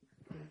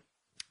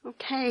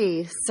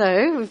Okay,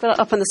 so we've got it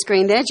up on the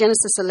screen there,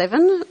 Genesis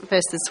 11,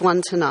 verses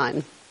 1 to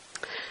 9.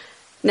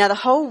 Now the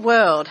whole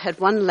world had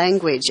one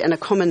language and a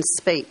common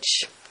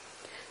speech.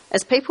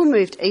 As people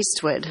moved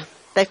eastward,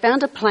 they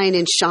found a plain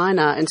in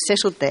Shinar and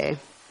settled there.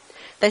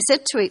 They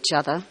said to each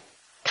other,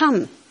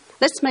 "Come,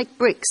 let's make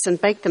bricks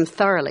and bake them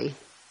thoroughly."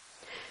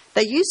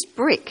 They used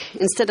brick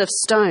instead of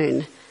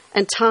stone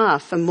and tar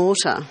for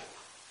mortar.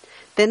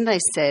 Then they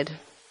said,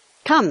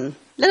 "Come,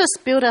 let us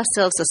build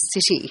ourselves a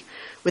city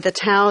with a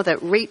tower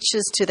that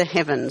reaches to the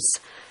heavens,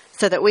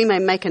 so that we may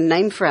make a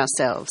name for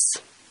ourselves.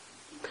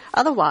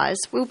 Otherwise,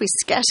 we'll be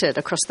scattered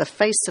across the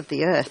face of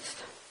the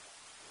earth."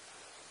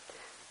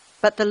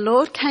 But the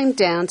Lord came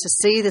down to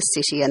see the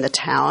city and the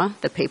tower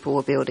the people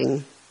were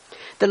building.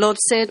 The Lord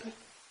said,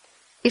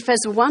 "If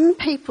as one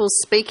people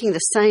speaking the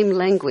same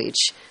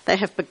language they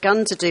have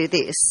begun to do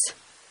this,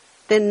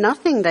 then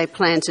nothing they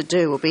plan to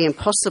do will be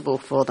impossible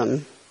for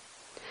them.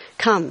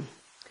 Come,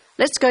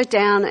 let's go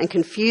down and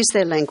confuse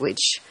their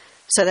language,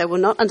 so they will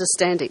not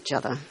understand each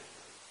other."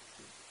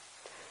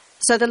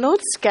 So the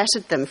Lord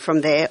scattered them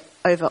from there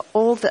over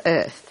all the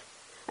earth,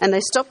 and they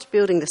stopped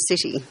building the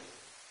city.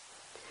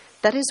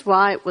 That is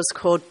why it was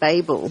called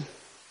Babel,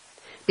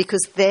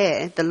 because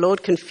there the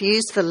Lord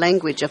confused the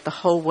language of the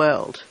whole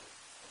world.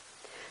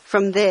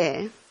 From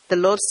there, the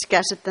Lord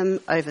scattered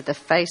them over the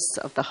face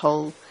of the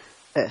whole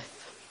earth.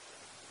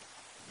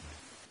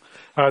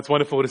 It's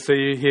wonderful to see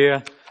you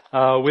here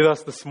with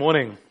us this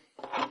morning.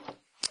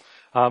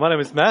 My name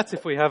is Matt,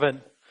 if we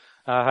haven't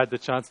had the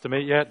chance to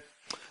meet yet.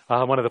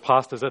 I'm one of the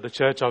pastors at the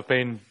church. I've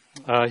been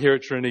here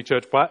at Trinity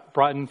Church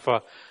Brighton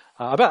for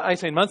about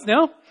 18 months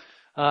now.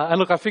 And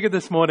look, I figured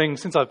this morning,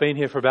 since I've been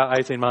here for about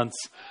 18 months,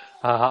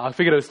 I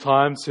figured it was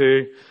time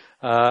to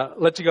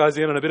let you guys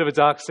in on a bit of a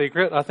dark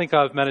secret. I think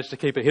I've managed to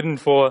keep it hidden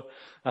for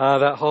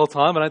that whole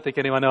time. I don't think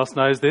anyone else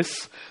knows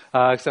this,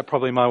 except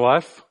probably my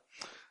wife.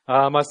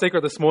 My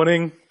secret this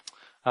morning,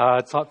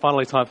 it's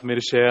finally time for me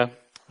to share.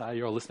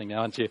 You're all listening now,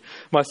 aren't you?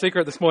 My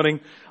secret this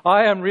morning,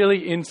 I am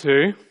really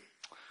into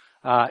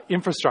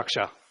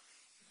infrastructure.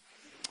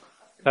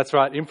 That's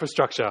right,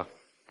 infrastructure.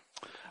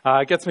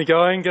 Gets me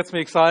going, gets me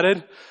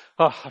excited.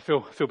 Oh, I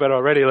feel better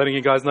already letting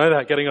you guys know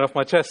that, getting it off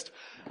my chest.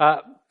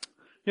 A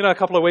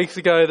couple of weeks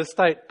ago, the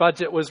state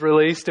budget was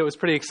released. It was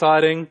pretty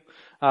exciting.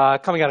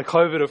 Coming out of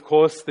COVID, of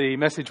course, the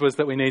message was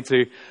that we need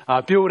to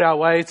build our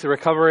way to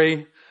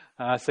recovery.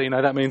 So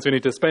that means we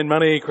need to spend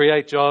money,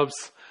 create jobs,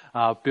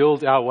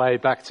 build our way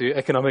back to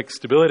economic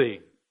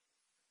stability.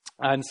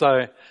 And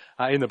so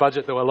in the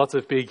budget, there were lots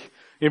of big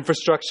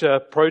infrastructure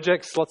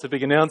projects, lots of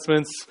big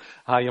announcements.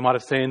 You might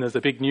have seen there's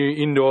a big new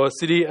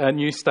a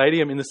new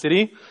stadium in the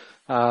city,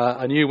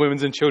 a new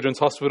women's and children's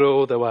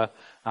hospital. There were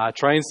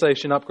train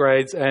station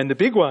upgrades, and the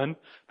big one,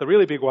 the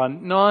really big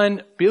one,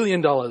 $9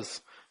 billion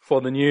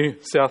for the new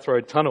South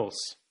Road tunnels.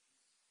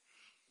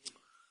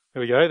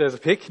 Here we go, there's a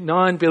pic,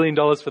 $9 billion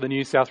for the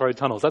new South Road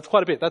tunnels. That's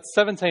quite a bit. That's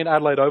 17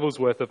 Adelaide Ovals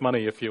worth of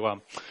money if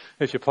you're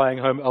playing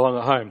along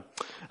at home.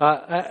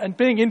 And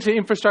being into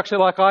infrastructure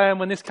like I am,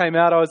 when this came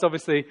out, I was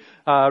obviously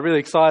really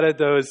excited.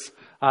 There was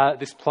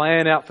this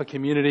plan out for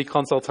community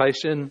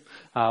consultation,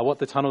 what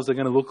the tunnels are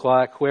going to look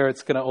like, where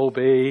it's going to all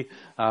be,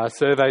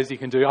 surveys you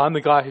can do. I'm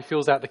the guy who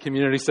fills out the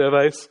community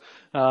surveys,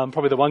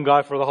 probably the one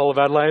guy for the whole of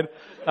Adelaide,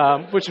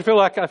 which I feel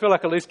like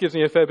at least gives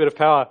me a fair bit of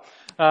power.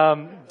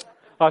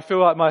 I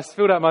filled out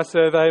my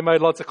survey, made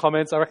lots of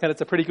comments. I reckon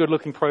it's a pretty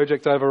good-looking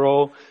project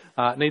overall.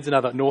 It needs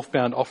another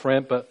northbound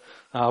off-ramp, but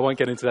I won't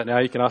get into that now.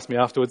 You can ask me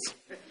afterwards.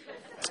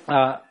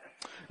 I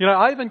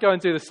even go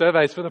and do the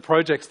surveys for the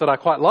projects that I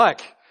quite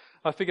like.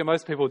 I figure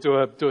most people do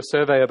a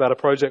survey about a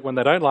project when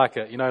they don't like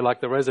it. like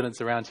the residents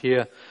around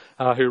here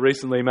who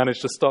recently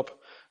managed to stop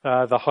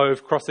the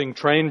Hove Crossing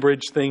train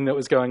bridge thing that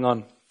was going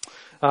on.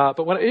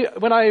 But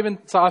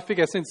I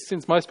figure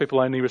since most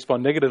people only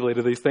respond negatively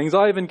to these things,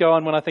 I even go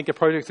on when I think a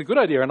project's a good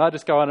idea, and I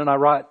just go on and I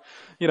write,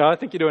 I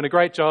think you're doing a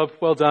great job,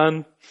 well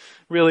done,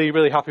 really,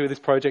 really happy with this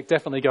project,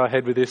 definitely go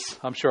ahead with this.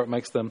 I'm sure it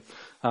makes them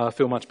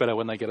feel much better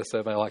when they get a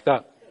survey like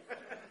that.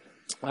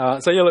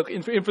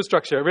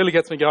 Infrastructure, it really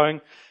gets me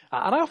going.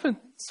 And I often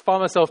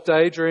find myself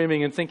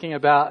daydreaming and thinking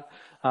about,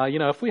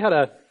 if we had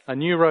a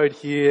new road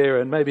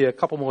here and maybe a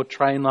couple more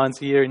train lines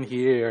here and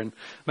here, and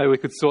maybe we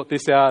could sort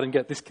this out and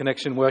get this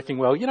connection working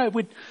well.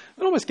 We'd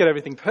almost get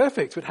everything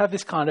perfect. We'd have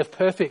this kind of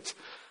perfect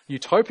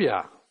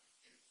utopia.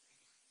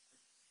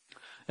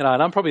 And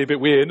I'm probably a bit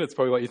weird. It's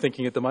probably what you're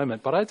thinking at the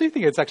moment. But I do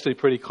think it's actually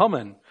pretty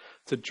common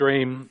to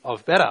dream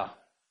of better.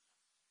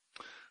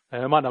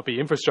 And it might not be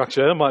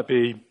infrastructure. It might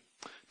be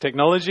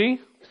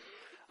technology.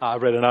 I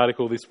read an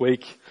article this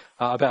week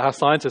about how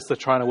scientists are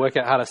trying to work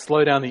out how to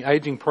slow down the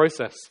aging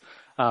process.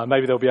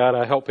 Maybe they'll be able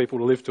to help people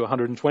to live to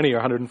 120 or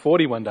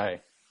 140 one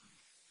day.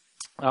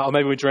 Or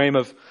maybe we dream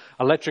of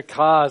electric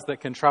cars that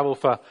can travel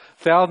for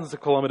thousands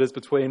of kilometres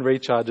between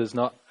recharges,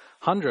 not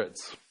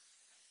hundreds.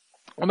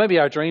 Or maybe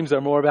our dreams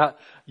are more about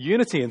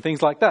unity and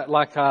things like that.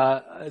 Like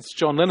it's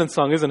John Lennon's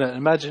song, isn't it?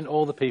 Imagine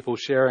all the people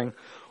sharing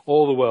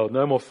all the world,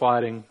 no more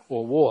fighting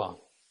or war.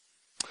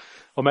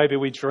 Or maybe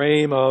we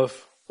dream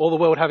of all the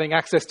world having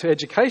access to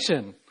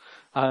education,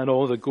 and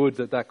all the good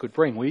that that could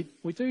bring. We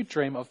do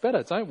dream of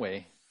better, don't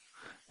we?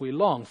 We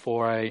long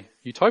for a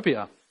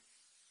utopia.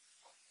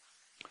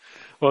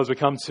 Well, as we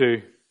come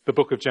to the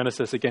book of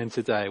Genesis again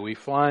today, we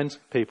find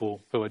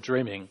people who are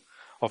dreaming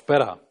of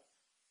better.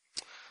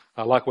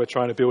 Like we're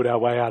trying to build our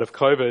way out of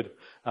COVID,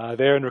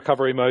 they're in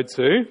recovery mode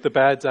too. The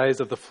bad days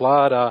of the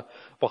flood are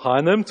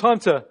behind them. Time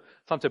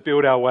to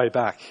build our way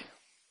back.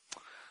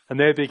 And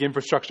their big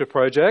infrastructure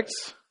project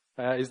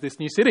is this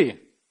new city.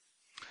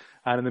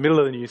 And in the middle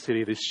of the new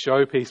city, this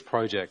showpiece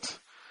project,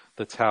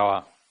 the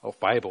Tower of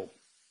Babel.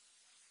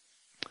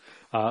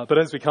 But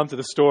as we come to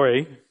the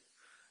story,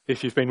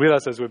 if you've been with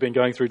us as we've been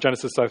going through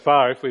Genesis so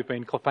far, if we've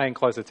been paying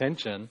close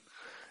attention,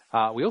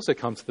 we also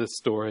come to this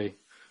story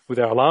with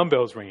our alarm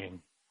bells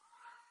ringing.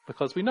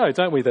 Because we know,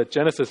 don't we, that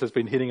Genesis has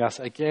been hitting us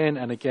again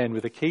and again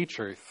with a key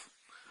truth.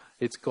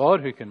 It's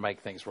God who can make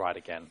things right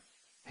again.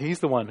 He's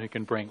the one who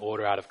can bring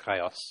order out of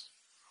chaos.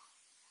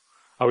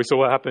 We saw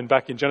what happened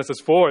back in Genesis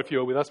 4, if you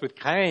were with us, with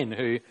Cain,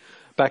 who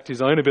backed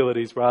his own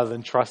abilities rather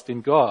than trust in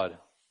God.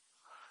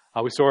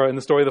 We saw it in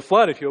the story of the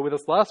flood, if you were with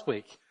us last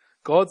week.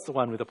 God's the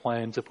one with a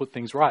plan to put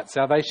things right.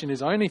 Salvation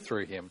is only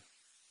through him.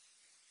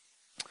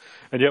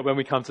 And yet when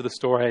we come to the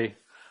story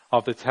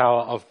of the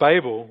Tower of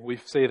Babel, we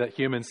see that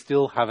humans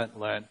still haven't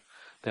learnt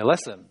their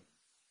lesson.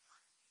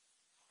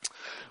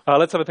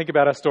 Let's have a think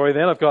about our story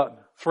then. I've got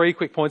 3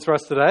 quick points for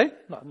us today.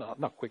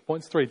 Not quick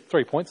points, three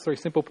points, 3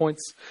 simple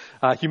points.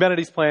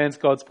 Humanity's plans,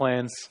 God's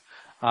plans,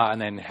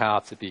 and then how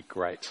to be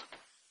great.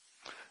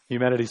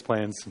 Humanity's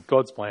plans,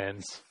 God's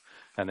plans,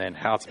 and then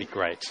how to be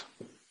great.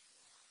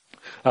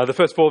 The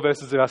first 4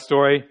 verses of our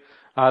story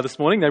this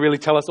morning, they really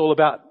tell us all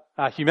about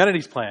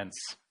humanity's plans.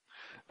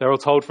 They're all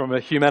told from a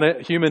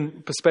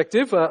human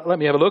perspective. Let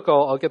me have a look.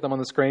 I'll get them on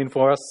the screen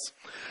for us.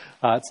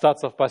 It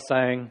starts off by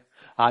saying,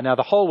 now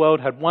the whole world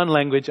had one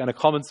language and a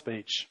common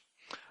speech.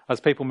 As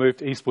people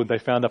moved eastward, they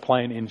found a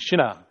plain in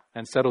Shinar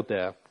and settled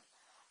there.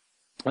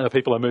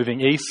 People are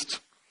moving east.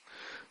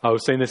 We've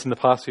seen this in the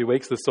past few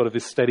weeks. There's sort of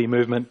this steady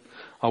movement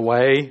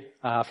away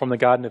from the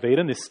Garden of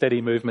Eden, this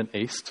steady movement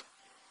east.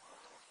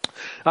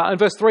 In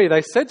verse 3,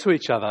 they said to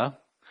each other,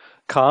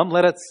 "Come,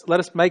 let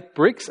us make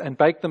bricks and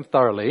bake them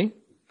thoroughly."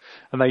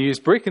 And they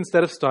used brick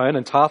instead of stone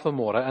and tar for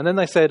mortar. And then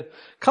they said,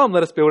 "Come,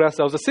 let us build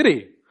ourselves a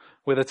city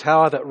with a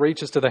tower that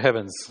reaches to the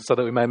heavens, so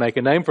that we may make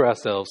a name for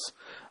ourselves.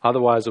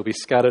 Otherwise we'll be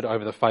scattered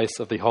over the face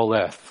of the whole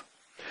earth."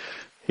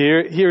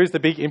 Here is the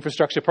big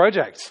infrastructure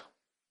project.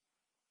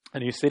 A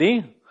new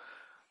city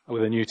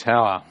with a new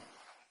tower.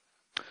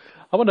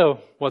 I wonder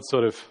what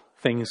sort of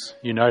things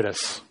you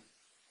notice.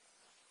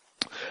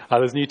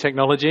 There's new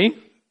technology.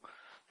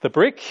 The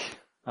bricks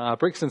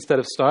instead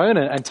of stone,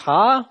 and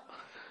tar.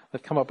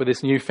 They've come up with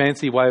this new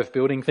fancy way of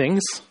building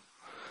things.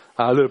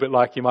 A little bit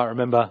like you might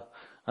remember,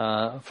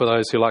 for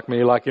those who like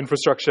me, like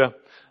infrastructure.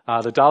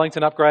 The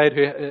Darlington upgrade,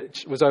 who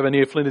was over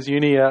near Flinders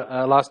Uni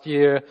last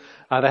year,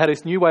 they had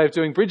this new way of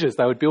doing bridges.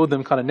 They would build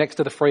them kind of next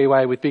to the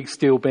freeway with big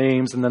steel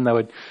beams, and then they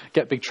would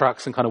get big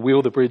trucks and kind of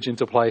wheel the bridge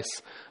into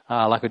place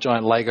like a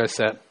giant Lego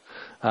set.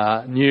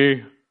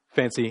 New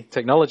fancy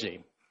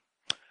technology.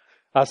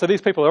 So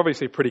these people are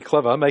obviously pretty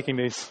clever, making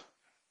these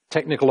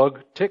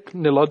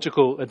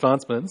technological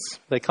advancements.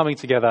 They're coming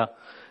together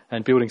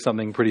and building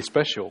something pretty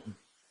special.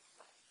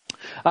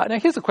 Now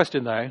here's the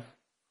question though.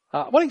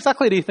 What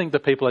exactly do you think the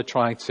people are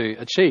trying to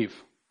achieve?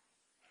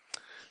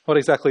 What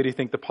exactly do you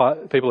think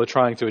the people are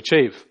trying to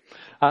achieve?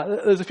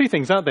 There's a few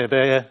things, aren't there?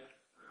 They're,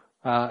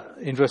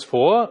 in verse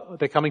 4,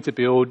 they're coming to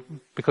build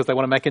because they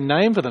want to make a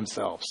name for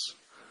themselves.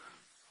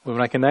 We want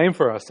to make a name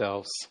for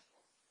ourselves.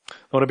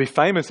 They want to be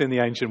famous in the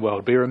ancient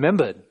world, be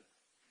remembered.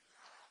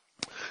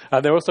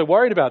 They're also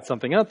worried about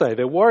something, aren't they?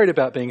 They're worried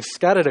about being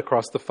scattered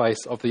across the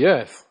face of the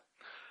earth.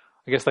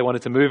 I guess they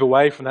wanted to move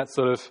away from that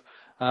sort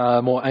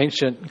of more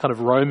ancient kind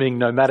of roaming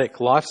nomadic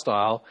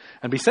lifestyle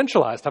and be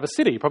centralized, have a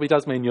city. Probably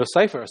does mean you're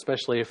safer,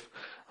 especially if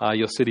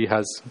your city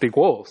has big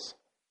walls.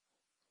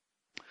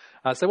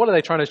 So what are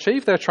they trying to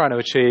achieve? They're trying to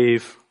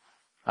achieve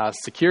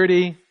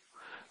security.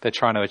 They're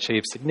trying to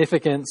achieve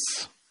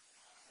significance.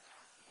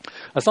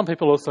 Some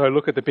people also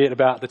look at the bit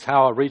about the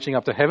tower reaching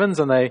up to heavens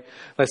and they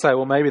say,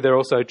 well, maybe they're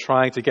also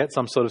trying to get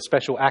some sort of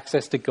special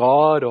access to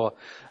God or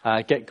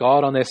get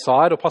God on their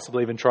side or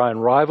possibly even try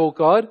and rival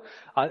God.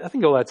 I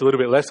think all that's a little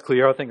bit less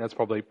clear. I think that's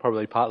probably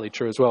partly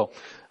true as well.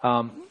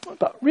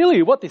 But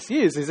really what this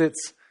is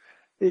it's,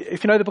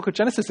 if you know the book of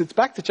Genesis, it's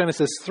back to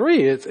Genesis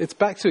 3. It's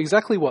back to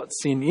exactly what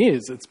sin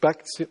is. It's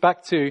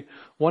back to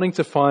wanting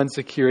to find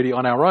security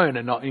on our own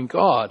and not in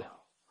God.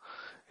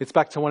 It's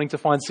back to wanting to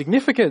find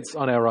significance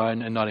on our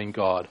own and not in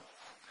God.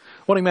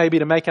 Wanting maybe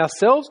to make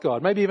ourselves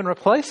God, maybe even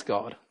replace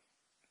God.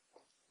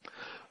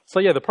 So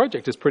yeah, the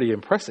project is pretty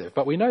impressive,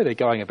 but we know they're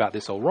going about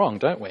this all wrong,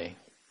 don't we?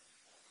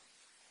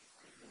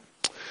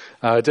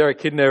 Derek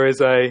Kidner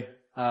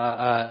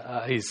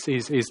is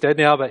he's dead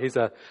now, but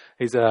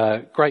he's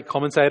a great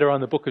commentator on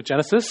the book of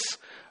Genesis.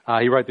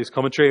 He wrote this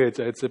commentary.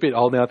 It's a bit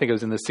old now. I think it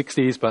was in the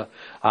 60s, but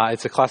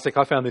it's a classic.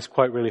 I found this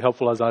quote really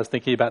helpful as I was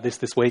thinking about this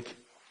week.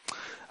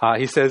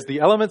 He says,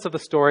 the elements of the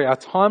story are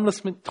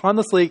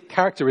timelessly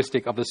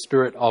characteristic of the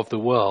spirit of the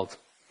world.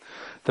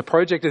 The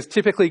project is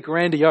typically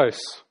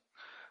grandiose.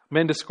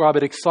 Men describe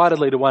it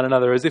excitedly to one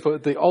another as if it were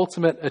the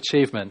ultimate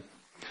achievement,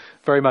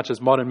 very much as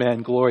modern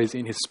man glories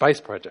in his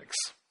space projects.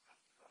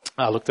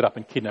 I looked it up,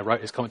 and Kidner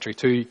wrote his commentary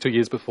two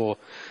years before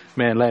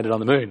man landed on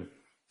the moon.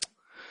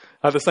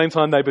 At the same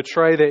time, they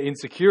betray their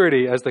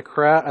insecurity as they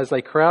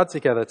crowd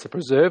together to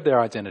preserve their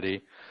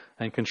identity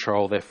and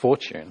control their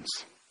fortunes.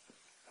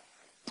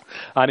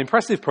 An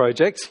impressive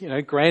project,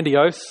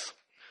 grandiose,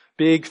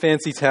 big,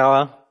 fancy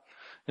tower,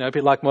 a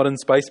bit like modern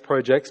space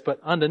projects, but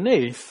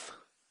underneath,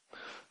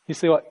 you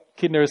see what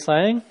Kidner is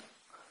saying?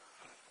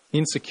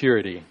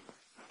 Insecurity.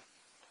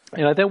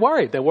 They're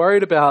worried. They're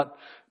worried about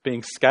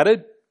being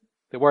scattered.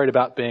 They're worried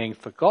about being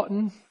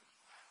forgotten.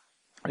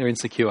 They're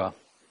insecure.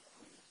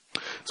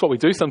 It's what we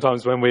do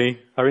sometimes when we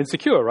are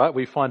insecure, right?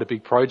 We find a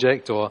big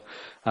project or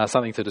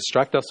something to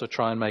distract us or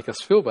try and make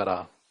us feel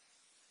better.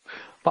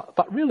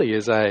 But really,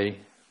 is a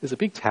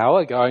big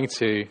tower going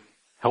to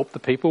help the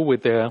people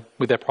with their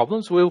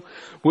problems? Will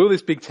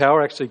this big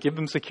tower actually give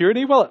them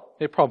security? Well,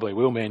 it probably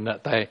will mean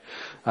that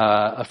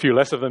a few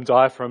less of them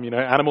die from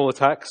animal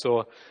attacks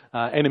or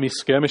enemy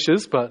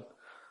skirmishes. But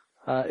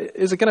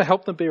is it going to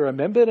help them be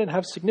remembered and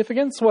have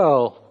significance?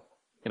 Well,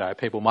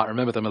 people might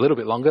remember them a little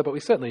bit longer, but we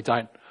certainly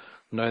don't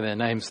know their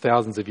names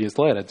thousands of years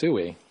later, do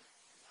we?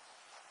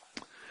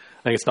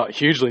 I think it's not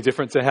hugely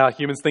different to how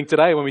humans think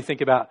today when we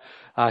think about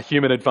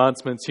human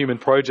advancements, human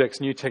projects,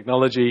 new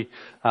technology,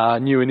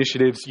 new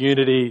initiatives,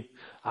 unity.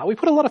 We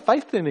put a lot of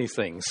faith in these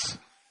things,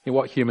 in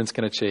what humans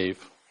can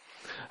achieve.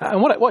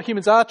 And what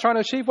humans are trying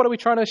to achieve, what are we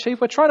trying to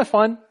achieve? We're trying to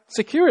find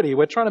security.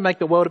 We're trying to make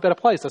the world a better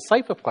place, a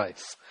safer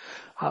place.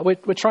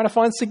 We're trying to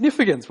find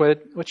significance. We're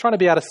trying to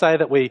be able to say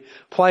that we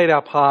played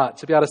our part,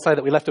 to be able to say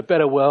that we left a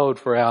better world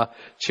for our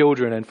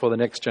children and for the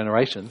next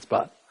generations.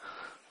 But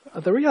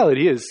the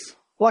reality is,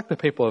 like the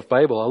people of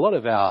Babel, a lot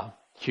of our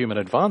human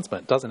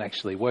advancement doesn't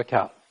actually work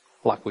out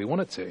like we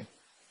want it to.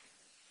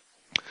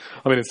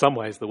 I mean, in some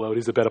ways, the world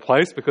is a better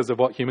place because of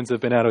what humans have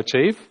been able to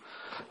achieve.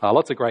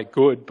 Lots of great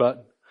good,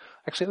 but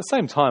actually at the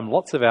same time,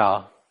 lots of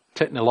our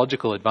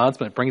technological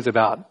advancement brings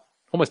about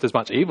almost as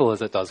much evil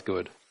as it does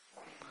good.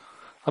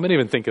 I mean,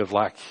 even think of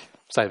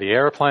say the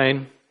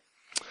aeroplane,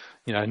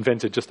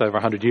 invented just over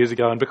 100 years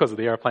ago, and because of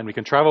the aeroplane we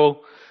can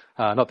travel,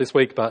 not this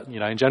week, but,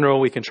 in general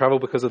we can travel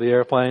because of the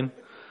aeroplane.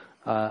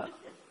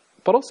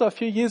 But also a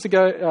few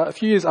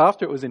years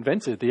after it was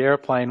invented, the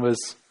aeroplane was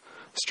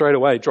straight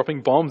away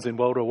dropping bombs in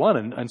World War I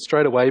and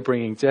straight away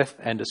bringing death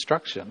and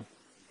destruction.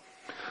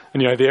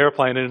 And, the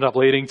aeroplane ended up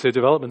leading to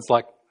developments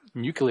like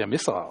nuclear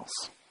missiles.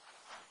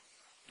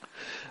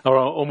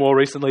 Or more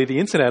recently, the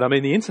internet. I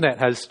mean, the internet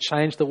has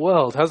changed the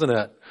world, hasn't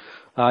it?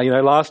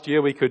 Last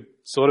year we could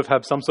sort of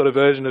have some sort of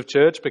version of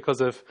church because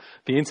of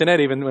the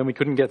internet, even when we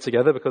couldn't get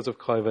together because of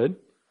COVID.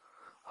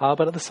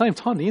 But at the same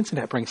time, the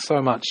internet brings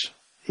so much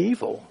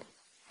evil.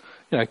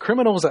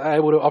 Criminals are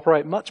able to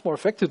operate much more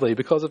effectively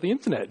because of the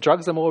internet.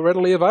 Drugs are more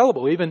readily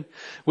available, even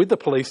with the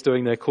police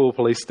doing their cool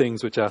police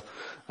things, which are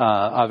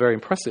very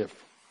impressive.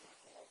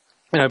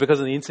 Because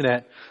of the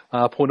internet,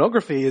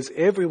 pornography is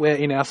everywhere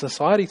in our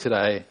society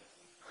today.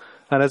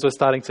 And as we're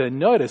starting to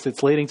notice,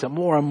 it's leading to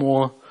more and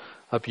more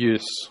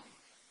abuse.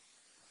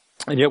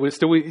 And yet we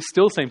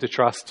still seem to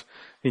trust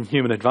in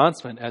human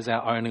advancement as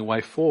our only way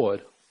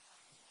forward.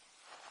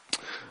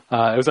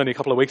 It was only a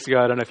couple of weeks ago,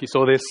 I don't know if you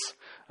saw this,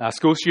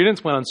 school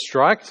students went on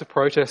strike to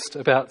protest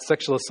about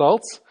sexual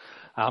assaults.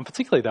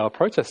 Particularly they were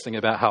protesting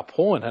about how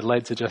porn had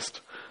led to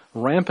just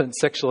rampant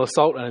sexual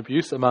assault and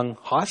abuse among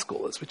high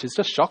schoolers, which is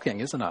just shocking,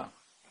 isn't it?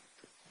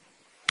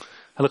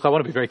 And look, I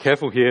want to be very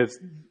careful here.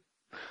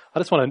 I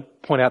just want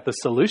to point out the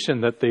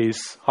solution that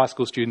these high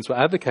school students were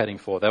advocating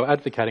for. They were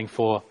advocating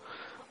for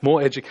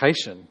more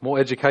education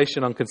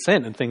on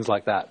consent and things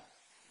like that.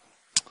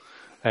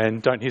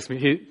 And don't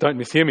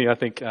mishear me. I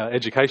think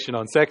education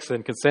on sex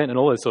and consent and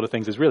all those sort of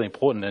things is really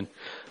important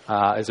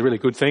and is a really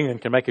good thing and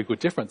can make a good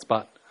difference.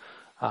 But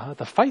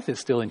the faith is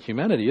still in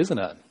humanity, isn't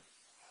it?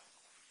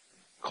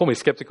 Call me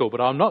skeptical, but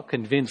I'm not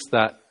convinced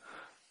that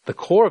the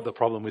core of the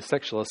problem with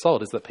sexual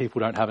assault is that people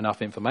don't have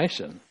enough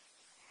information.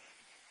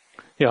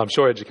 I'm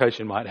sure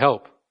education might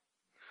help,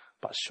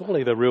 but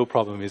surely the real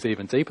problem is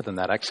even deeper than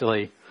that.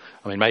 Actually,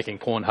 making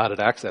porn harder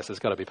to access has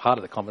got to be part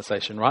of the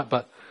conversation, right?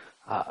 But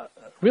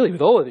really,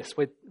 with all of this,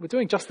 we're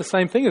doing just the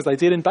same thing as they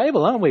did in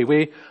Babel, aren't we?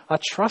 We are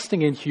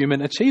trusting in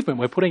human achievement.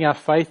 We're putting our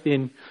faith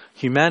in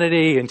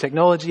humanity and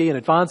technology and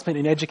advancement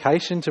in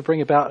education to bring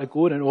about a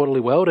good and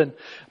orderly world. And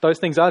those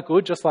things are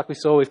good, just like we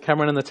saw with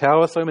Cameron and the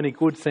Tower, so many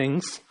good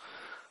things.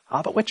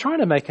 But we're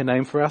trying to make a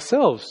name for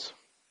ourselves,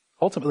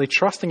 ultimately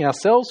trusting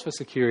ourselves for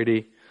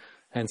security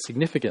and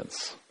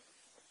significance.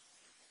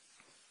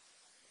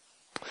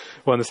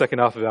 Well, in the second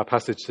half of our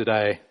passage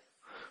today,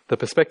 the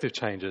perspective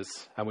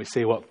changes and we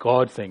see what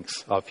God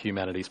thinks of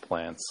humanity's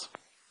plans.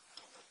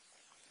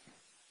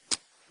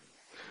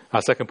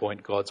 Our second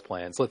point, God's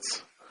plans.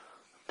 Let's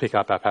pick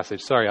up our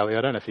passage. Sorry, Ali,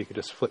 I don't know if you could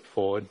just flip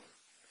forward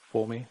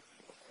for me.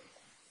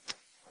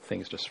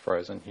 Things just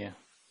frozen here.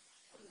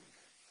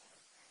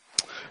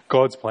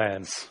 God's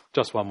plans.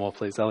 Just one more,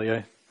 please,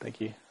 Elio. Thank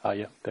you.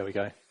 Yeah, there we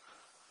go.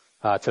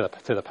 To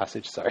the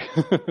passage, sorry.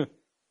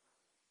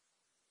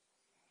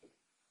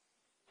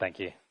 Thank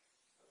you.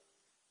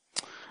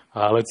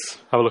 Let's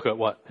have a look at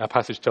what our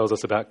passage tells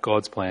us about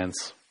God's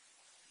plans.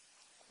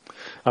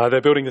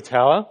 They're building the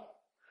tower,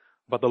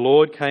 but the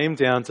Lord came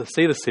down to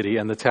see the city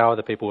and the tower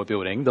the people were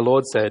building. The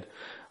Lord said,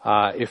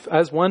 if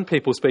as one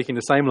people speaking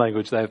the same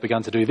language they have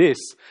begun to do this,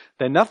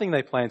 then nothing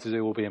they plan to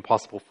do will be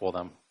impossible for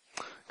them.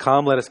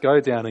 Come, let us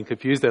go down and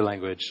confuse their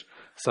language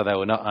so they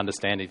will not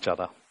understand each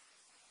other.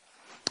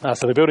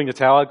 So they're building the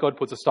tower. God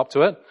puts a stop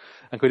to it.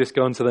 And could we just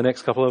go on to the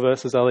next couple of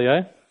verses,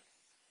 Elio?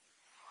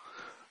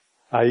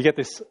 You get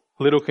this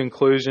little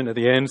conclusion at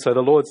the end. So the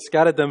Lord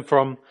scattered them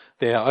from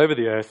there over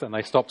the earth, and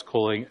they stopped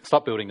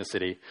building the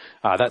city.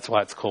 That's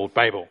why it's called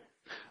Babel.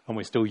 And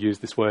we still use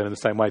this word in the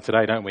same way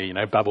today, don't we?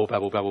 Babel,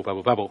 Babel, Babel,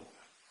 Babel, Babel.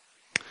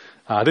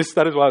 That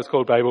is why it's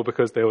called Babel,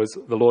 because the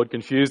Lord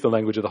confused the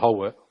language of the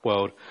whole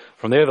world.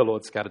 From there, the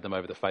Lord scattered them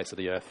over the face of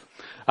the earth.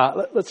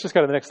 Let's just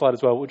go to the next slide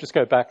as well. We'll just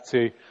go back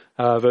to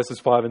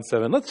verses 5 and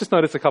 7. Let's just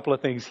notice a couple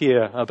of things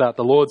here about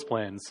the Lord's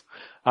plans.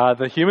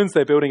 The humans,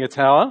 they're building a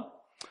tower.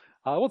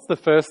 What's the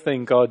first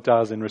thing God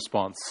does in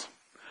response?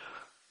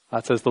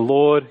 It says, the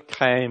Lord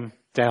came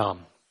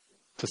down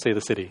to see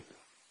the city.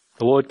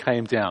 The Lord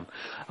came down.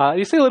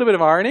 You see a little bit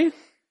of irony?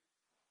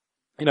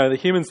 The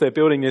humans, they're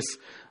building this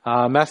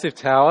massive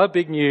tower,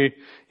 big new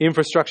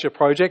infrastructure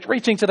project,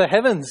 reaching to the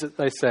heavens,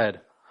 they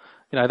said.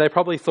 They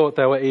probably thought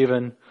they were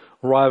even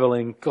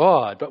rivaling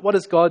God. But what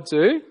does God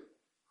do?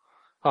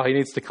 He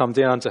needs to come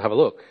down to have a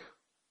look.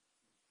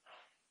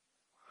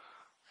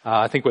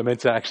 I think we're meant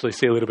to actually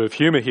see a little bit of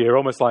humour here,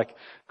 almost like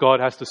God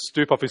has to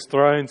stoop off his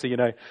throne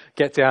to,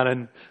 get down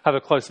and have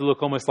a closer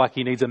look, almost like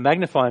he needs a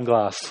magnifying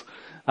glass.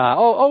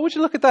 Would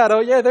you look at that?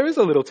 Oh, yeah, there is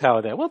a little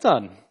tower there. Well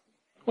done.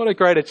 What a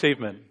great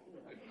achievement.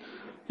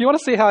 You want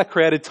to see how I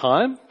created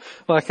time?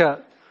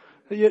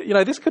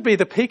 This could be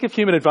the peak of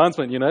human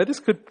advancement, This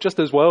could just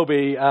as well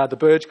be the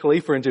Burj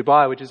Khalifa in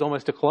Dubai, which is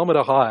almost 1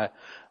 kilometre high.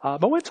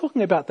 But we're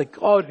talking about the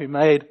God who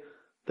made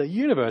the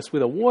universe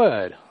with a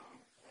word.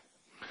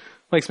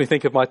 Makes me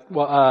think of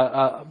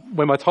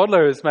when my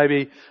toddler has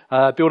maybe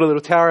built a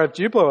little Tower of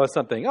Duplo or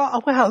something.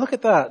 Oh, wow, look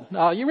at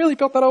that. You really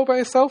built that all by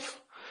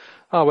yourself?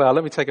 Oh, well,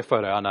 let me take a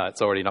photo. Oh, no,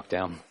 it's already knocked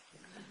down.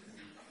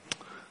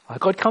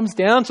 God comes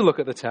down to look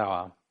at the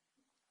tower.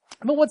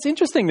 But what's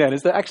interesting then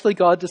is that actually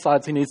God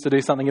decides he needs to do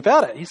something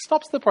about it. He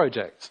stops the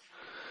project.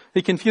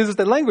 He confuses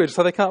their language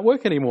so they can't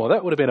work anymore.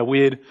 That would have been a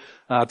weird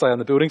day on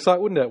the building site,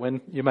 wouldn't it,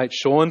 when your mate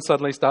Sean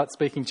suddenly starts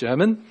speaking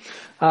German?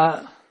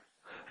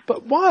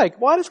 But why?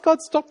 Why does God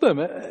stop them?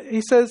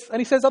 He says,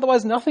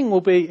 otherwise nothing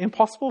will be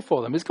impossible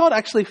for them. Is God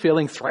actually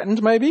feeling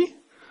threatened, maybe?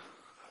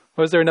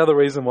 Or is there another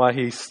reason why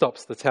he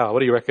stops the tower?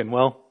 What do you reckon?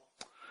 Well,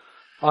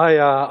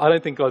 I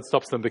don't think God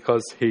stops them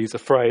because he's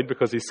afraid,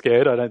 because he's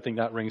scared. I don't think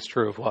that rings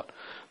true of what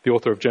the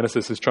author of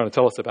Genesis is trying to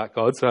tell us about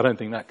God, so I don't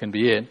think that can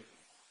be it.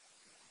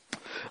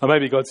 Or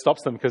maybe God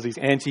stops them because he's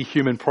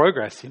anti-human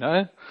progress, He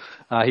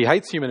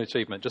hates human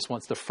achievement, just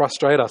wants to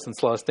frustrate us and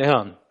slow us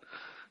down.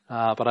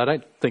 But I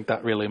don't think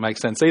that really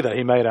makes sense either.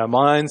 He made our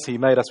minds. He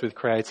made us with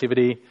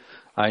creativity.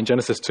 In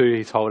Genesis 2,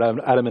 he told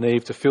Adam and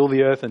Eve to fill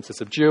the earth and to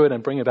subdue it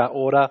and bring about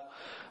order.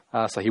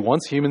 So he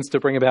wants humans to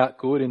bring about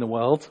good in the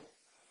world.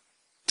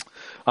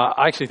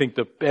 I actually think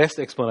the best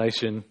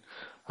explanation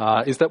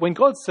is that when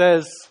God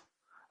says,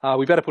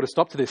 we better put a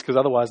stop to this because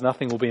otherwise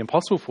nothing will be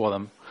impossible for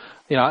them.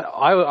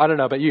 I don't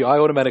know about you. I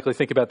automatically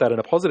think about that in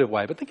a positive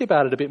way. But think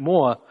about it a bit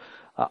more.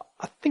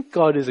 I think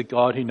God is a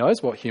God who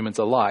knows what humans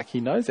are like.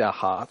 He knows our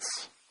hearts.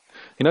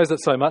 He knows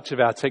that so much of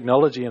our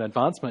technology and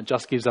advancement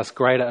just gives us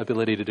greater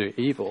ability to do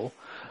evil.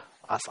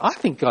 I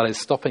think God is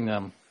stopping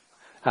them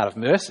out of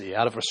mercy,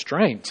 out of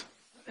restraint.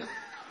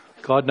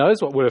 God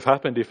knows what would have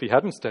happened if he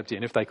hadn't stepped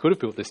in, if they could have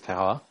built this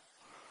tower.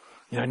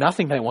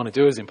 Nothing they want to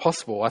do is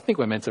impossible. I think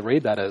we're meant to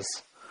read that as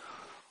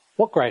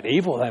what great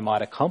evil they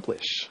might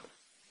accomplish.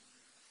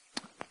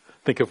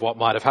 Think of what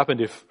might have happened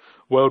if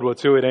World War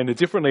II had ended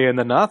differently and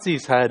the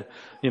Nazis had,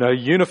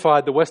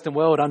 unified the Western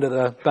world under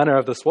the banner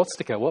of the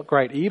swastika. What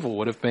great evil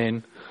would have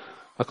been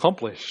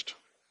accomplished?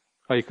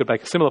 Or you could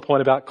make a similar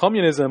point about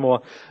communism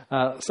or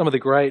some of the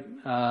great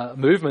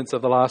movements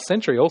of the last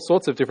century, all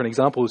sorts of different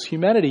examples.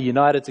 Humanity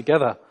united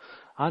together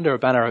under a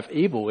banner of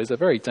evil is a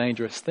very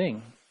dangerous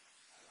thing.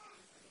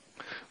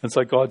 And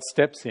so God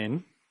steps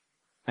in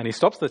and he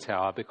stops the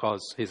tower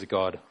because he's a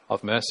God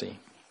of mercy.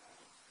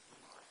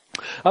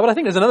 But I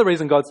think there's another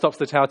reason God stops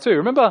the tower too.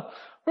 Remember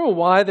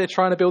why they're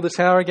trying to build the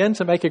tower again?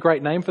 To make a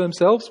great name for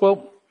themselves?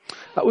 Well,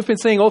 we've been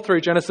seeing all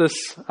through Genesis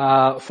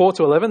 4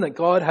 to 11 that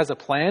God has a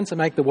plan to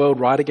make the world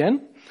right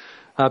again.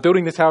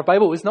 Building the Tower of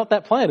Babel is not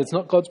that plan. It's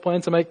not God's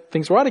plan to make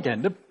things right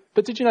again.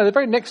 But did you know the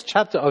very next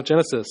chapter of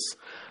Genesis,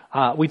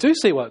 we do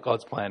see what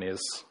God's plan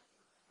is.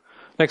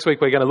 Next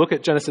week we're going to look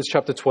at Genesis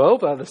chapter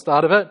 12, the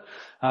start of it.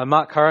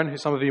 Mark Curran, who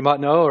some of you might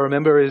know or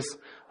remember, is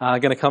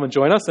going to come and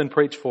join us and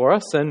preach for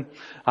us. And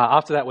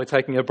after that we're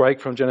taking a break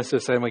from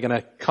Genesis and we're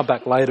going to come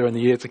back later in the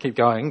year to keep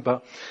going.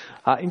 But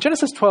in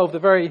Genesis 12, the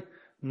very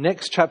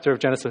next chapter of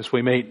Genesis,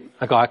 we meet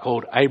a guy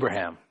called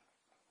Abraham.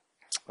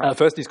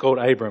 First, he's called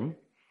Abram.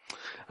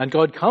 And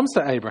God comes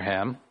to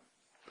Abraham.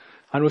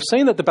 And we've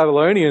seen that the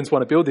Babylonians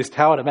want to build this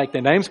tower to make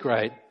their names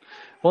great.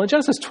 Well, in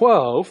Genesis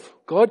 12,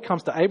 God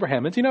comes to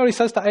Abraham. And do you know what he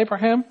says to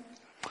Abraham?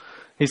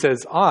 He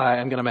says, I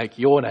am going to make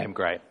your name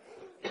great.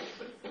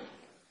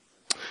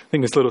 I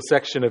think this little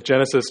section of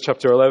Genesis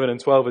chapter 11 and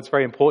 12 is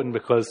very important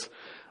because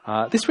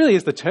this really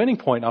is the turning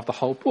point of the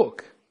whole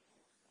book.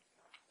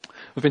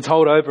 We've been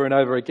told over and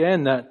over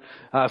again that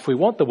if we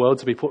want the world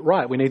to be put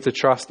right, we need to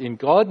trust in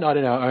God, not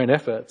in our own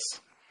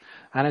efforts.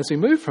 And as we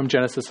move from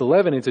Genesis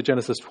 11 into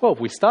Genesis 12,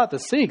 we start to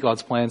see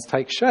God's plans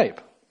take shape.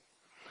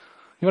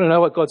 You want to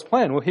know what God's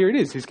plan? Well, here it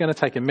is. He's going to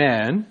take a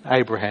man,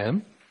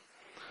 Abraham.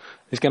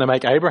 He's going to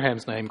make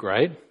Abraham's name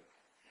great.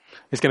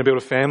 He's going to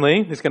build a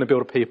family. He's going to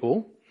build a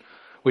people,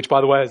 which, by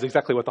the way, is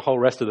exactly what the whole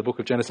rest of the book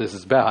of Genesis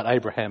is about,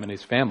 Abraham and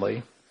his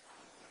family.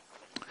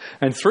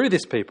 And through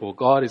this people,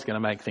 God is going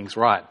to make things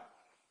right.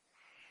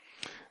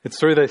 It's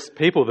through this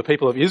people, the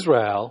people of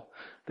Israel,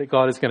 that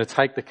God is going to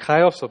take the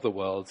chaos of the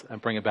world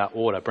and bring about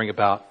order, bring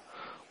about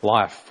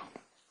life.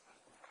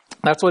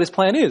 That's what his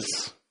plan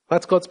is.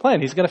 That's God's plan.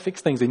 He's going to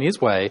fix things in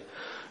his way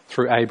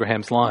through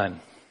Abraham's line.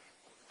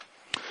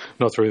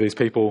 Not through these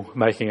people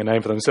making a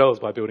name for themselves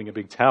by building a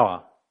big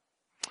tower.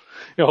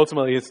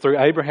 Ultimately, it's through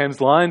Abraham's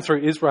line,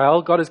 through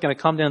Israel, God is going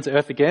to come down to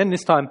earth again,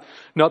 this time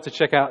not to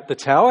check out the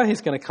tower.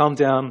 He's going to come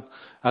down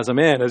as a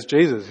man, as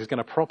Jesus. He's going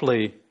to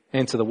properly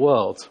enter the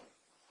world.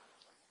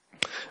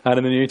 And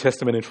in the New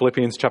Testament, in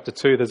Philippians chapter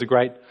 2, there's a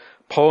great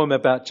poem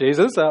about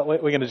Jesus. We're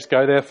going to just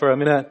go there for a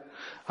minute.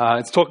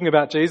 It's talking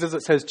about Jesus.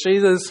 It says,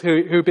 Jesus,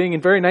 who being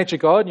in very nature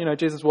God,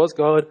 Jesus was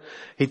God,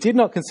 he did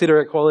not consider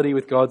equality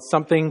with God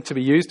something to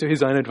be used to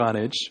his own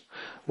advantage.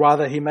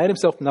 Rather, he made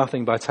himself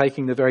nothing by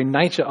taking the very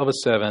nature of a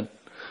servant,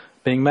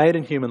 being made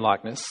in human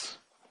likeness,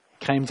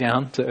 came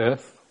down to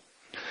earth.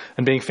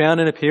 And being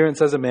found in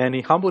appearance as a man,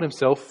 he humbled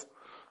himself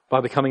by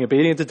becoming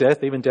obedient to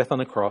death, even death on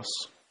the cross.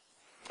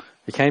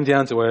 He came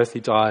down to earth, he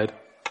died.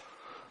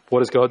 What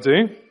does God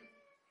do?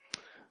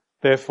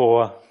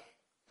 Therefore,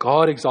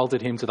 God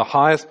exalted him to the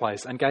highest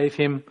place and gave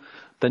him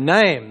the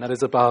name that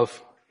is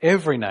above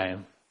every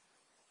name.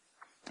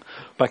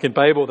 Back in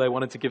Babel, they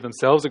wanted to give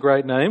themselves a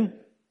great name.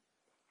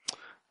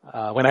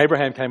 When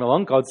Abraham came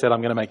along, God said,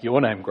 I'm going to make your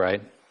name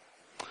great.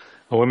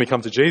 And when we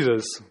come to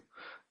Jesus,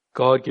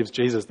 God gives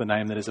Jesus the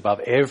name that is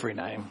above every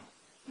name.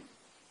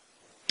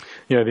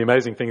 The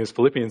amazing thing is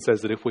Philippians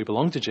says that if we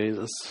belong to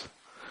Jesus,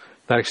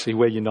 that actually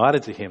we're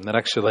united to him, that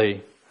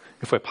actually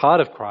if we're part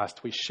of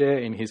Christ, we share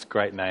in his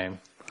great name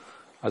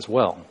as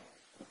well.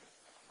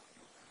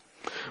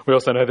 We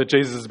also know that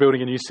Jesus is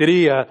building a new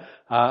city,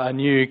 a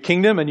new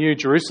kingdom, a new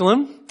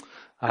Jerusalem.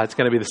 It's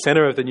going to be the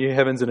center of the new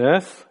heavens and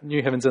earth,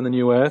 new heavens and the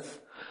new earth.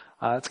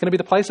 It's going to be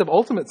the place of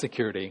ultimate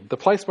security, the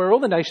place where all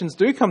the nations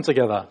do come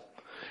together,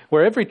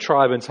 where every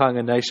tribe and tongue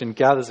and nation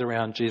gathers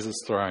around Jesus'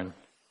 throne.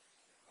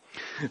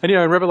 And in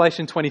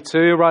Revelation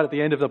 22, right at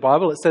the end of the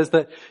Bible, it says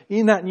that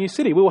in that new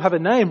city, we will have a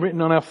name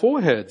written on our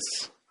foreheads.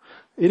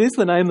 It is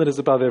the name that is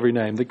above every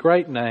name, the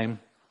great name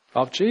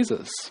of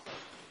Jesus.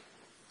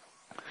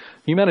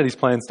 Humanity's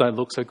plans don't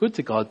look so good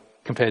to God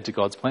compared to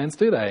God's plans,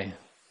 do they?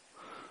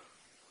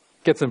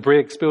 Get some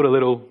bricks, build a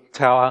little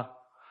tower,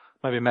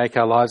 maybe make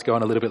our lives go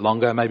on a little bit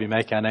longer, maybe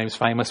make our names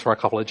famous for a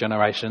couple of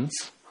generations.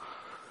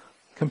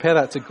 Compare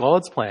that to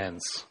God's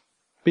plans.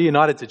 Be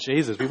united to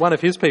Jesus. Be one of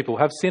his people.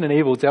 Have sin and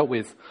evil dealt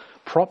with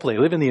properly.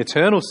 Live in the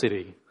eternal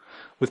city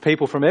with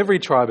people from every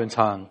tribe and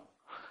tongue.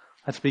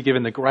 And to be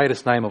given the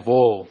greatest name of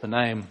all, the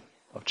name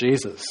of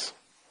Jesus.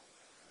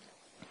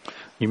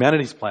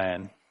 Humanity's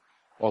plan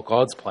or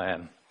God's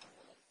plan.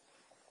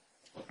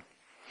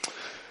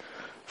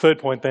 Third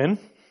point then.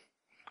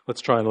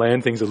 Let's try and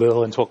land things a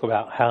little and talk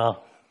about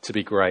how to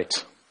be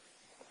great.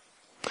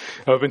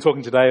 I've been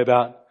talking today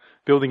about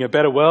building a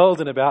better world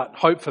and about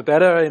hope for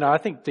better. I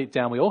think deep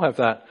down we all have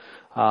that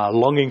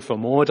longing for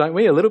more, don't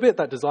we? A little bit,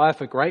 that desire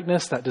for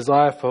greatness, that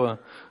desire for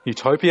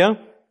utopia.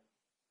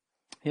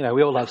 We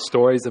all have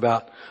stories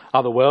about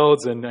other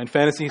worlds and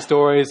fantasy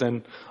stories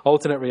and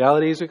alternate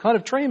realities. We kind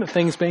of dream of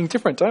things being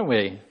different, don't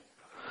we?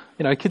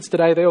 Kids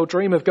today, they all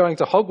dream of going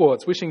to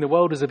Hogwarts, wishing the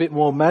world was a bit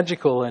more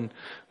magical and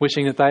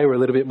wishing that they were a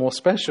little bit more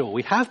special.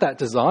 We have that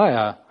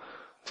desire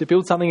to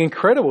build something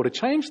incredible, to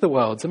change the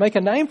world, to make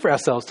a name for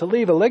ourselves, to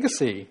leave a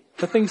legacy,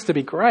 for things to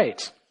be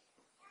great.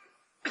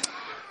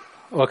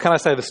 Well, can I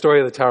say the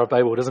story of the Tower of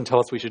Babel doesn't tell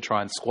us we should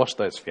try and squash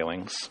those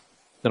feelings.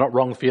 They're not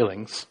wrong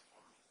feelings.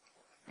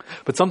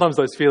 But sometimes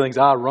those feelings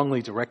are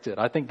wrongly directed.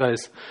 I think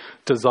those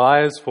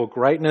desires for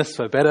greatness,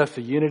 for better,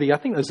 for unity, I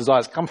think those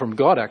desires come from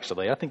God,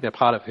 actually. I think they're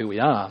part of who we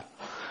are.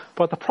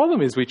 But the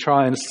problem is we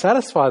try and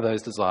satisfy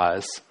those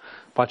desires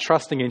by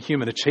trusting in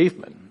human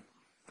achievement,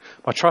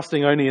 by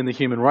trusting only in the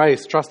human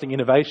race, trusting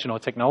innovation or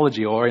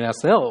technology or in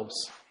ourselves.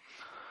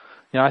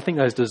 I think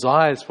those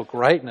desires for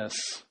greatness,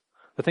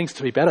 for things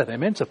to be better, they're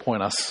meant to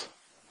point us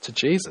to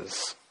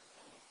Jesus.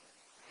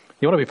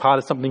 You want to be part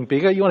of something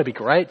bigger? You want to be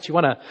great? You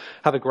want to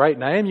have a great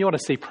name? You want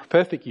to see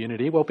perfect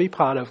unity? Well, be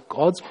part of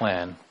God's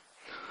plan.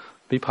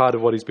 be part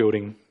of what he's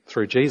building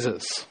through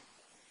Jesus.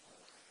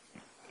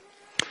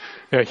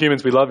 You know,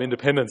 humans, we love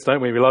independence,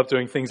 don't we? We love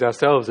doing things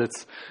ourselves.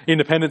 It's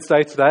Independence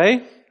Day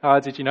today.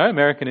 Did you know?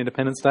 American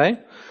Independence Day.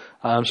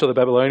 I'm sure the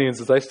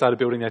Babylonians, as they started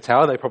building their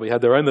tower, they probably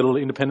had their own little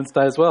Independence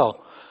Day as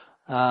well.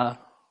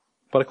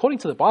 But according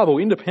to the Bible,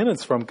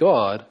 independence from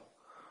God,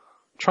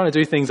 trying to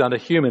do things under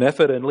human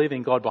effort and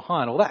leaving God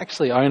behind, well, that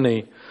actually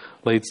only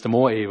leads to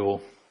more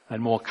evil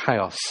and more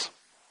chaos.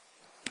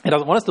 He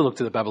doesn't want us to look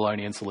to the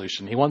Babylonian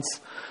solution. He wants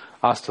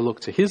us to look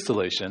to his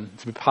solution,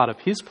 to be part of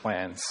his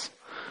plans,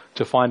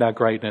 to find our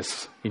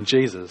greatness in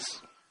Jesus.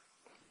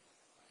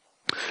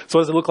 So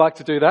what does it look like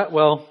to do that?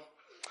 Well,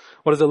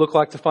 what does it look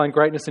like to find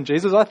greatness in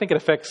Jesus? I think it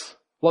affects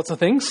lots of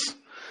things.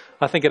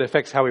 I think it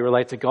affects how we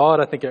relate to God.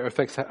 I think it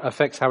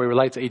affects how we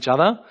relate to each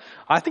other.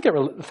 I think it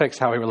affects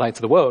how we relate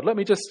to the world. Let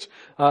me just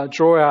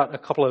draw out a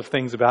couple of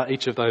things about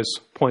each of those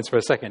points for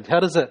a second. How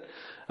does it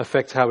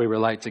affect how we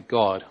relate to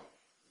God?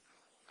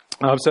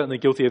 I'm certainly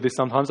guilty of this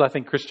sometimes. I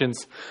think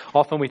Christians,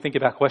 often we think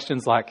about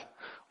questions like,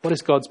 what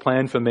is God's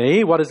plan for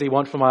me? What does he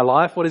want for my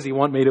life? What does he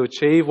want me to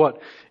achieve?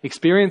 What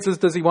experiences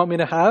does he want me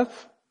to have?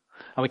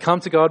 And we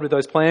come to God with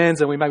those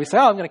plans and we maybe say,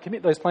 I'm going to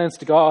commit those plans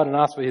to God and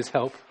ask for his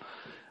help.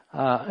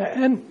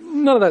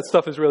 And none of that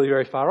stuff is really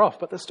very far off.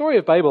 But the story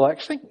of Babel, I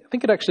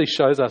think it actually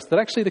shows us that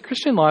actually the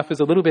Christian life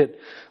is a little bit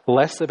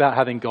less about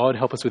having God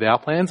help us with our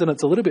plans, and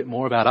it's a little bit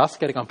more about us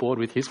getting on board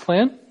with his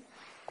plan.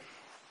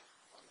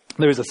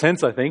 There is a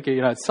sense, I think,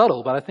 it's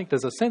subtle, but I think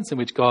there's a sense in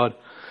which God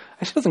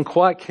actually doesn't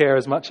quite care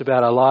as much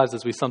about our lives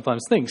as we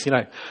sometimes think.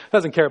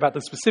 Doesn't care about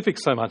the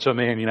specifics so much.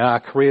 Our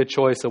career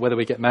choice or whether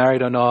we get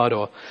married or not.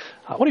 Or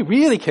what he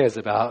really cares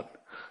about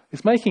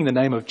is making the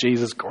name of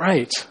Jesus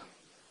great.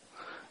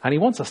 And he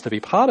wants us to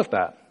be part of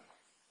that.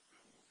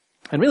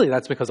 And really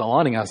that's because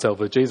aligning ourselves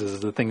with Jesus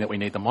is the thing that we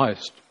need the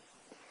most.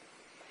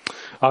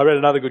 I read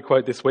another good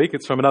quote this week.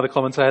 It's from another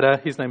commentator.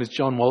 His name is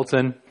John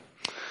Walton.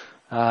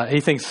 He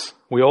thinks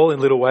we all in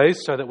little ways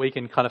so that we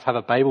can kind of have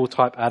a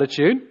Babel-type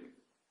attitude.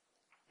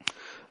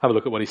 Have a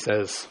look at what he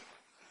says.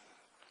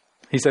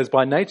 He says,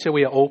 by nature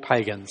we are all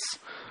pagans,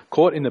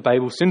 caught in the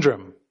Babel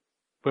syndrome.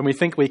 When we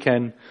think we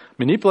can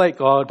manipulate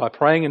God by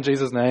praying in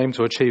Jesus' name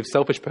to achieve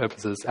selfish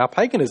purposes, our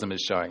paganism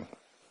is showing.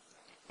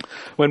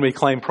 When we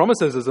claim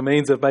promises as a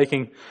means of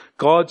making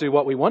God do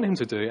what we want him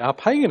to do, our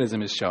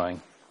paganism is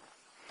showing.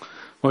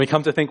 When we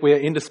come to think we are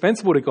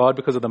indispensable to God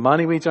because of the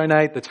money we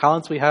donate, the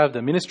talents we have,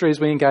 the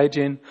ministries we engage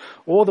in,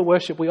 or the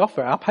worship we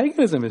offer, our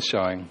paganism is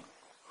showing.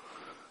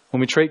 When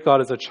we treat God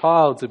as a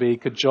child to be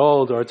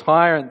cajoled or a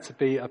tyrant to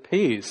be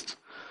appeased,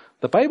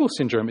 the Babel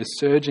syndrome is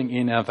surging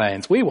in our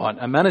veins. We want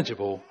a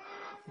manageable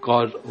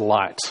God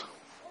light.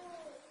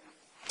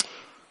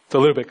 It's a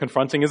little bit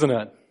confronting, isn't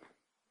it?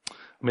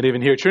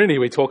 Even here at Trinity,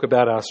 we talk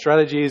about our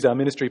strategies, our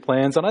ministry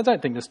plans, and I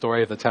don't think the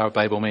story of the Tower of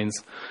Babel means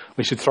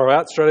we should throw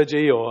out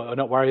strategy or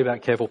not worry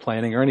about careful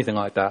planning or anything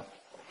like that.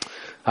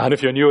 And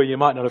if you're newer, you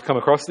might not have come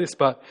across this,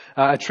 but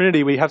at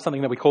Trinity, we have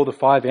something that we call the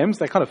 5 M's.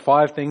 They're kind of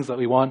 5 things that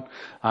we want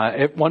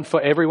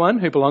for everyone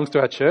who belongs to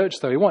our church.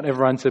 So we want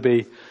everyone to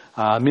be,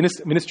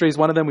 ministry is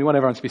one of them. We want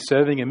everyone to be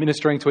serving and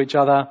ministering to each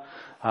other.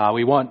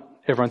 We want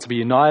everyone to be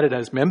united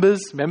as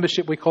members.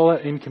 Membership, we call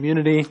it, in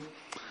community.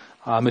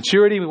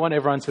 Maturity, we want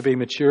everyone to be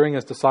maturing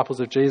as disciples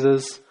of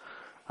Jesus.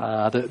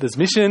 There's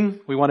mission.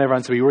 We want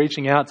everyone to be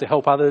reaching out to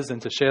help others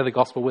and to share the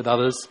gospel with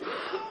others.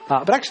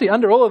 But actually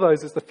under all of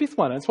those is the 5th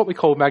one, and it's what we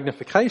call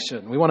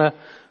magnification. We want to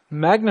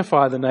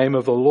magnify the name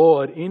of the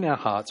Lord in our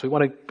hearts. We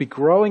want to be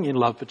growing in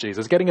love for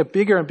Jesus, getting a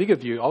bigger and bigger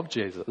view of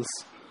Jesus.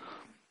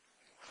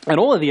 And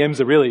all of the M's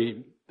are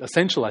really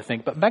essential, I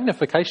think, but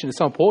magnification is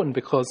so important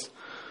because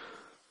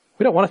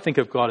we don't want to think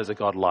of God as a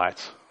God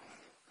light.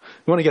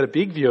 We want to get a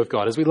big view of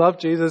God. As we love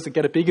Jesus and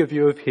get a bigger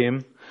view of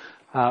him,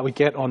 we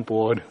get on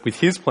board with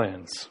his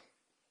plans.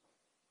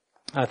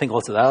 I think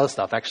lots of the other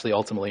stuff actually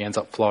ultimately ends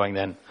up flowing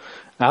then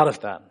out of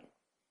that.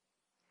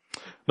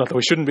 Not that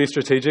we shouldn't be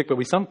strategic, but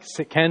we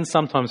can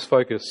sometimes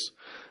focus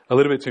a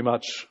little bit too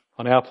much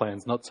on our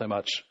plans, not so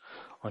much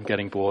on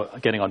getting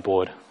on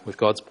board with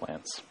God's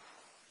plans.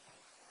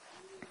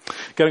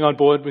 Getting on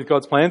board with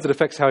God's plans, it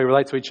affects how we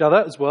relate to each other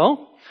as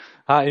well.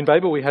 In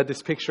Babel, we had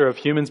this picture of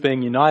humans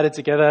being united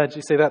together. Did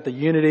you see that? The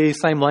unity,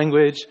 same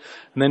language.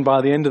 And then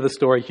by the end of the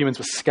story, humans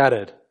were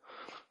scattered,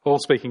 all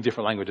speaking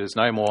different languages,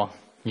 no more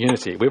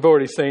unity. We've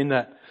already seen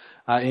that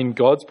in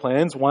God's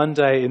plans, one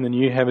day in the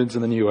new heavens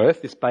and the new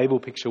earth, this Babel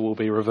picture will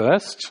be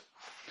reversed.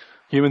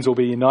 Humans will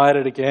be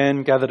united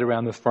again, gathered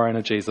around the throne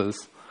of Jesus.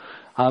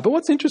 But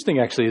what's interesting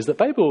actually is that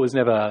Babel was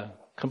never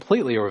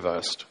completely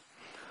reversed.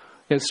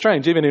 It's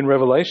strange, even in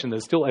Revelation,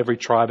 there's still every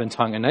tribe and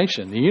tongue and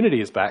nation. The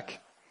unity is back.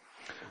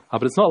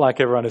 But it's not like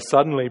everyone is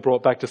suddenly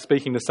brought back to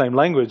speaking the same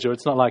language, or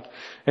it's not like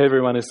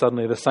everyone is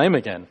suddenly the same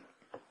again.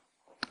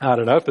 I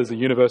don't know if there's a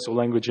universal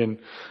language in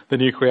the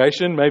new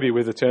creation. Maybe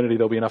with eternity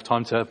there'll be enough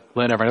time to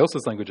learn everyone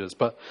else's languages.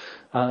 But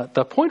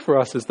the point for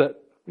us is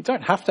that we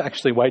don't have to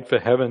actually wait for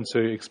heaven to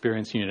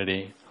experience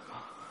unity.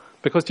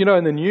 Because,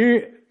 in the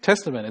New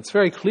Testament, it's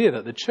very clear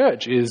that the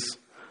church is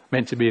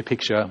meant to be a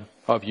picture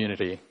of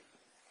unity.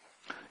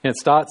 And it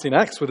starts in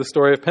Acts with the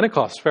story of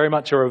Pentecost, very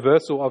much a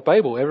reversal of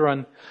Babel,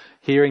 everyone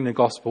hearing the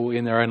gospel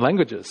in their own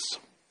languages.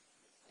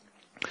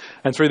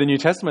 And through the New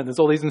Testament, there's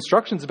all these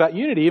instructions about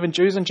unity. Even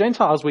Jews and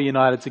Gentiles were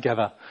united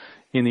together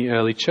in the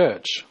early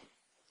church.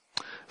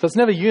 So it's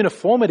never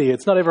uniformity.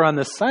 It's not everyone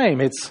the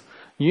same. It's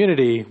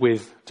unity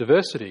with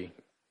diversity.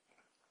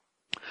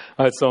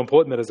 It's so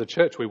important that as a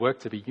church we work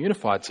to be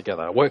unified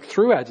together, work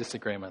through our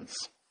disagreements,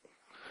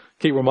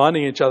 keep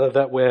reminding each other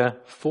that we're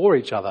for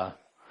each other,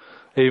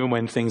 even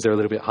when things are a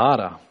little bit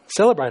harder.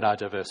 Celebrate our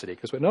diversity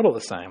because we're not all the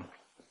same.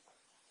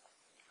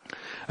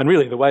 And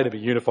really the way to be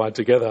unified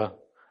together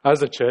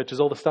as a church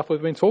is all the stuff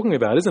we've been talking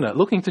about, isn't it?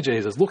 Looking to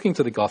Jesus, looking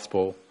to the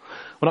gospel.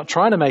 We're not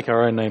trying to make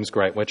our own names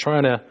great. We're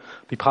trying to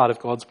be part of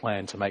God's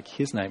plan to make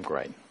his name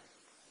great.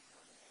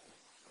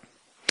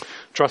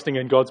 Trusting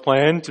in God's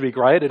plan to be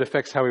great, it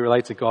affects how we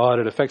relate to God.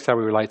 It affects how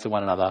we relate to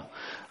one another.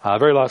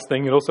 Very last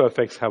thing, it also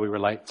affects how we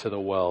relate to the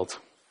world.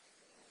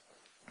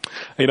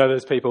 You know,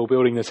 those people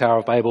building the Tower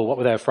of Babel, what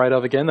were they afraid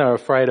of again? They were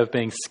afraid of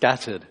being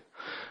scattered.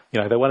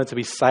 You know, they wanted to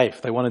be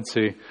safe. They wanted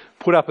to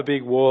put up a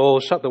big wall,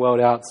 shut the world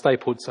out, stay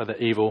put so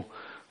that evil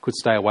could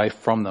stay away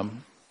from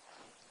them.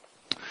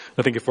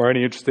 I think if we're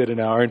only interested in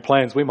our own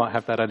plans, we might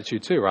have that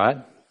attitude too, right?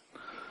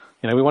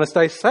 You know, we want to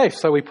stay safe,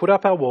 so we put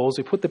up our walls,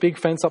 we put the big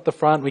fence up the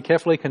front, we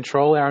carefully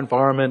control our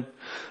environment,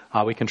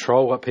 we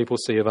control what people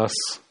see of us,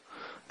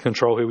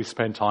 control who we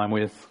spend time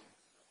with.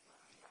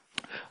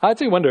 I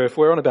do wonder if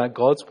we're on about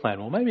God's plan,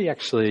 well, maybe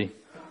actually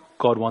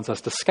God wants us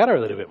to scatter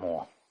a little bit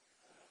more.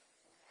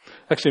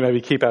 Actually,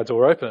 maybe keep our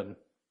door open.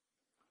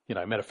 You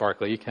know,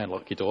 metaphorically, you can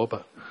lock your door,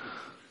 but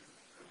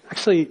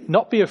actually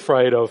not be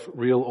afraid of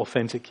real,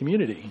 authentic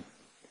community.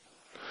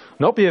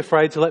 Not be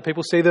afraid to let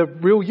people see the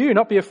real you.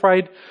 Not be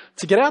afraid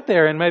to get out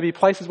there and maybe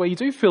places where you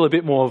do feel a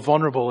bit more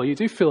vulnerable or you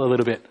do feel a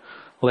little bit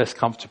less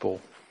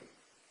comfortable.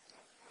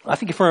 I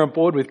think if we're on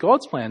board with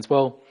God's plans,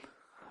 well,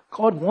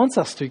 God wants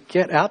us to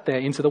get out there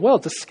into the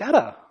world, to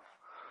scatter,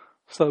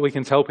 so that we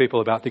can tell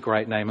people about the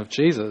great name of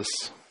Jesus.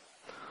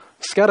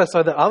 Scatter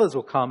so that others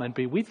will come and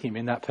be with him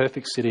in that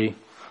perfect city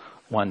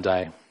one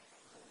day.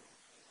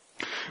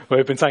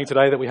 We've been saying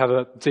today that we have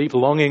a deep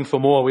longing for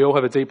more. We all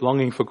have a deep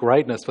longing for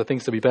greatness, for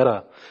things to be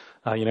better.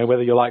 You know,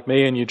 whether you're like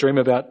me and you dream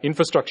about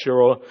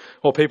infrastructure or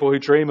people who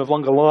dream of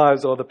longer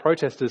lives or the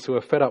protesters who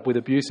are fed up with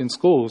abuse in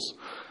schools.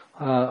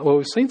 Well,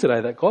 we've seen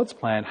today that God's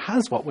plan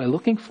has what we're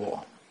looking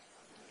for.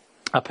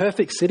 A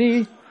perfect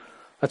city,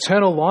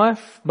 eternal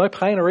life, no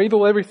pain or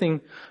evil,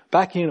 everything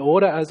back in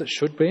order as it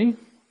should be.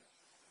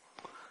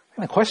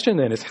 And the question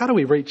then is, how do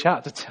we reach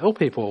out to tell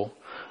people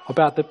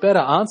about the better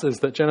answers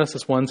that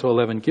Genesis 1 to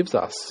 11 gives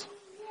us?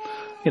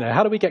 You know,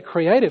 how do we get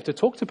creative to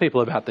talk to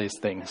people about these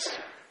things?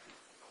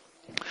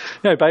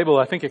 You know, Babel,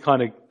 I think it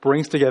kind of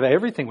brings together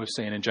everything we've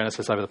seen in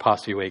Genesis over the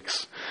past few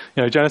weeks.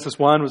 You know, Genesis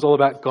 1 was all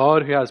about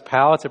God who has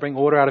power to bring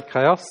order out of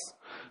chaos.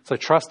 So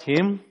trust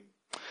him.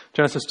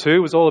 Genesis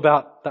 2 was all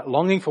about that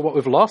longing for what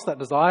we've lost, that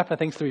desire for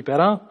things to be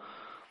better.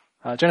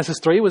 Genesis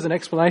 3 was an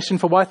explanation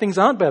for why things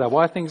aren't better,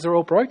 why things are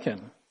all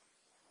broken.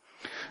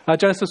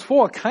 Genesis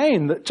 4,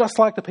 Cain, just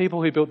like the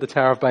people who built the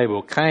Tower of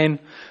Babel, Cain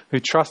who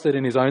trusted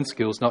in his own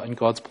skills, not in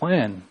God's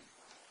plan.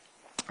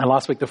 And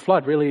last week, the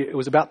flood, really, it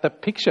was about the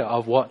picture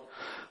of what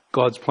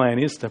God's plan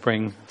is to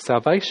bring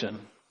salvation.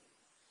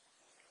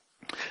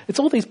 It's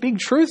all these big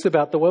truths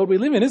about the world we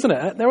live in, isn't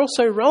it? They're all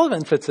so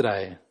relevant for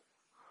today.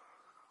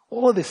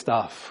 All of this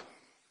stuff.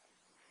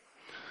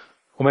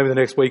 Or maybe the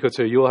next week or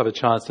two, you'll have a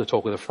chance to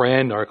talk with a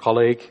friend or a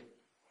colleague.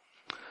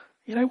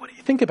 You know, what do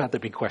you think about the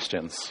big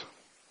questions?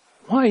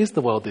 Why is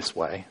the world this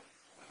way?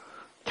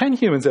 Can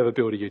humans ever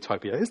build a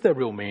utopia? Is there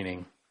real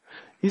meaning?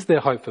 Is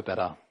there hope for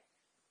better?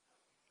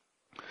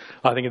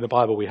 I think in the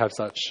Bible we have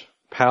such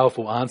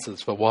powerful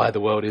answers for why the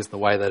world is the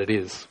way that it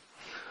is.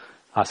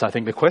 So I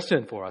think the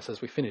question for us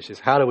as we finish is,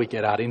 how do we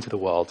get out into the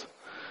world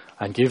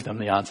and give them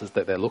the answers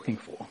that they're looking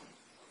for?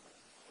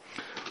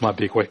 Might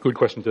be a good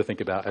question to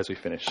think about as we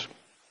finish.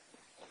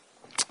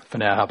 For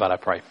now, how about I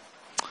pray?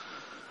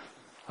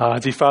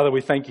 Dear Father,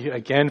 we thank you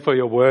again for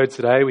your word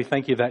today. We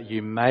thank you that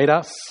you made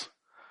us,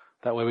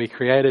 that we were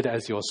created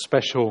as your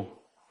special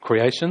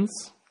creations.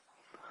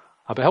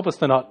 But help us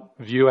to not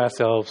view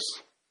ourselves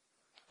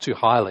too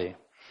highly.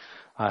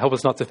 Help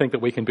us not to think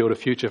that we can build a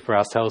future for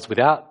ourselves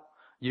without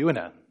you in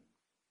it.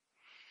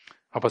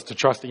 Help us to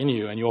trust in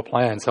you and your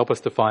plans. Help us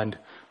to find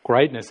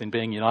greatness in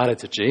being united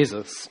to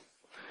Jesus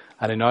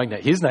and in knowing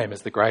that his name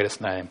is the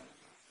greatest name.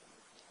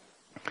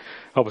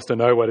 Help us to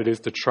know what it is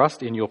to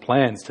trust in your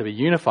plans, to be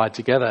unified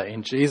together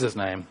in Jesus'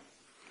 name.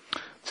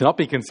 To not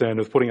be concerned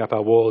with putting up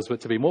our walls, but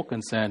to be more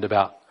concerned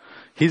about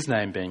his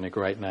name being a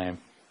great name.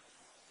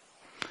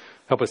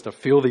 Help us to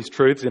feel these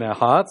truths in our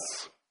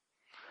hearts.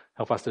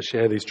 Help us to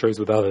share these truths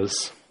with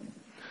others.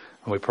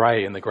 And we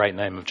pray in the great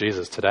name of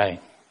Jesus today.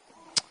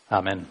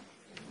 Amen.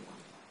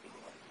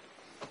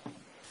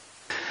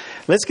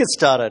 Let's get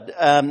started.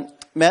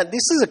 Matt,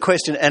 this is a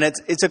question, and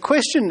it's a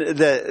question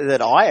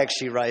that I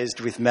actually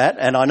raised with Matt,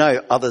 and I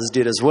know others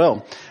did as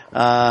well.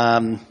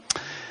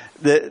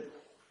 The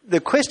the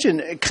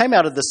question came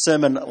out of the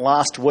sermon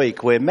last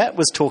week where Matt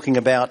was talking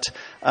about,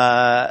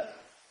 I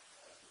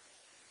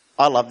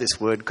love this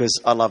word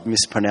because I love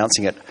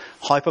mispronouncing it,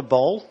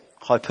 hyperbole,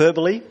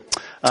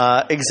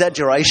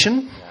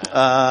 exaggeration,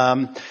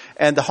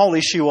 and the whole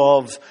issue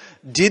of,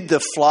 did the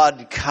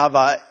flood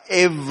cover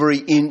every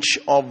inch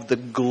of the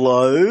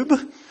globe?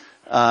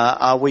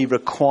 Are we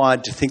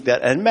required to think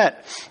that? And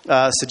Matt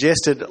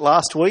suggested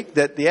last week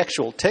that the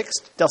actual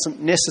text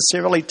doesn't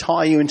necessarily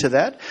tie you into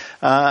that.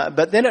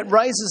 But then it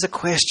raises a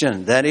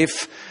question that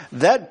if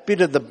that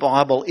bit of the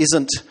Bible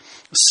isn't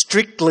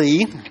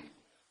strictly,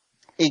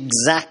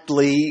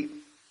 exactly,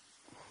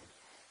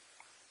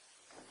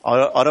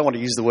 I don't want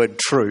to use the word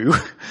true,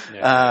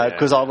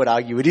 because I would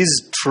argue it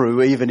is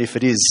true even if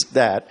it is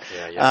that.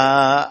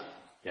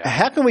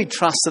 How can we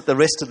trust that the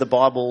rest of the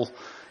Bible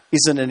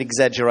isn't an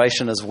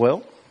exaggeration as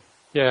well?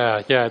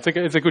 It's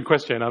a good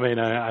question. I mean,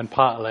 and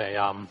partly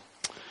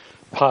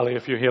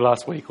if you were here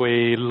last week,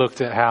 we looked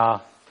at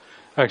how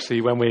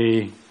actually when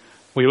we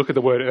look at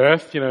the word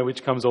earth,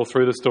 which comes all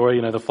through the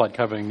story, the flood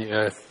covering the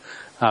earth.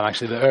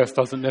 Actually, the earth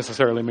doesn't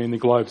necessarily mean the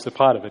globe, so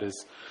part of it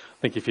is, I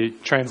think if you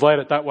translate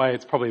it that way,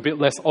 it's probably a bit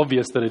less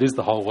obvious that it is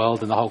the whole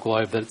world and the whole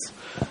globe that's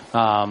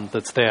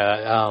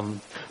there.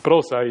 But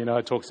also,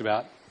 it talks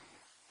about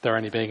there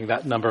only being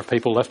that number of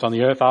people left on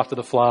the earth after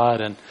the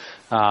flood, and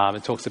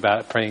it talks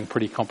about it being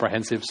pretty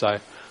comprehensive. So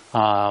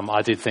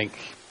I think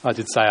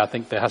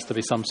there has to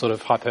be some sort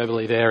of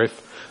hyperbole there,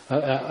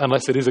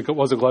 unless it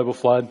was a global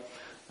flood.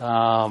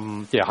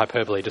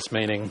 Hyperbole just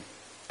meaning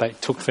they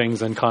took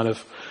things and kind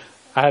of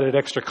added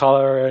extra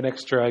colour and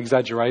extra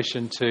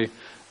exaggeration to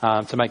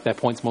make their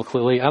points more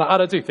clearly. And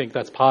I do think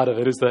that's part of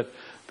it, is that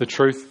the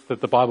truth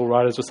that the Bible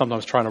writers were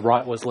sometimes trying to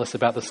write was less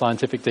about the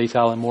scientific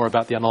detail and more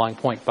about the underlying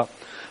point. But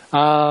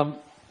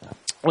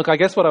look, I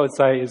guess what I would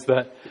say is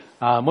that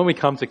when we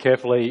come to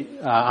carefully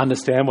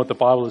understand what the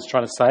Bible is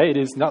trying to say, it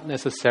is not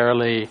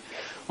necessarily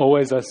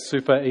always a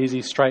super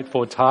easy,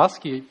 straightforward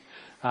task.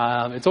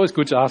 It's always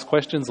good to ask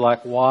questions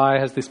like, why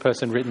has this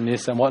person written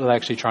this, and what are they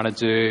actually trying to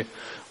do?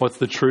 What's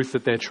the truth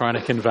that they're trying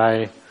to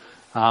convey?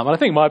 And I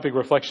think my big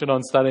reflection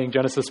on studying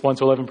Genesis 1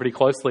 to 11 pretty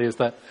closely is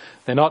that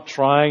they're not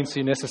trying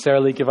to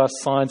necessarily give us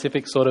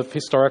scientific sort of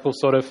historical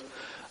sort of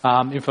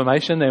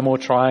information. They're more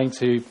trying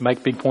to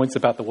make big points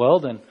about the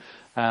world, and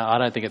I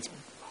don't think it's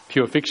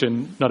pure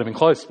fiction, not even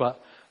close,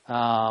 but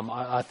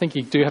I think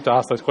you do have to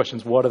ask those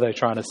questions. What are they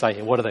trying to say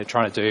here? What are they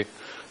trying to do?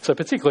 So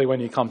particularly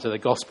when you come to the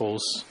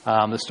Gospels,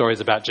 the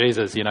stories about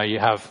Jesus, you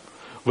have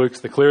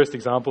Luke's the clearest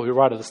example, who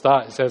right at the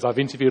start, he says, I've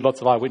interviewed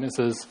lots of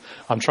eyewitnesses.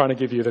 I'm trying to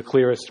give you the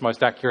clearest,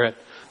 most accurate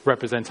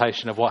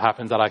representation of what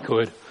happened that I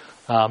could.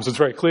 So it's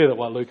very clear that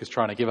what Luke is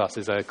trying to give us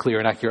is a clear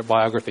and accurate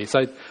biography.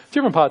 So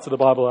different parts of the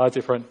Bible are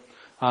different,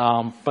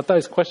 but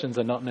those questions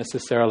are not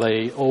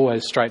necessarily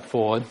always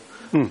straightforward.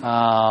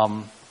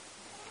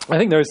 I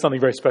think there is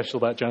something very special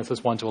about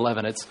Genesis 1 to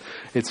 11.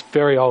 It's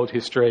very old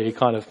history,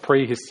 kind of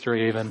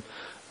prehistory even,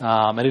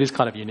 and it is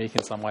kind of unique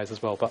in some ways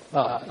as well. But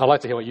I'd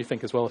like to hear what you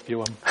think as well if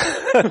you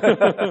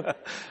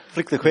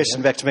flick the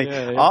question back to me.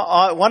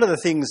 One of the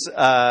things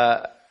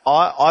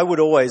I would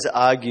always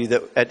argue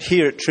that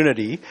here at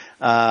Trinity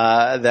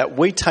that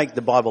we take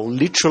the Bible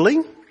literally,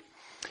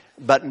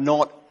 but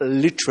not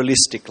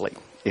literalistically,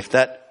 if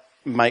that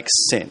makes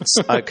sense.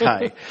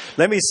 Okay.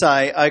 Let me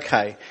say,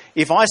 okay,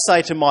 if I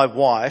say to my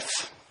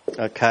wife,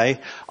 okay,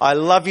 I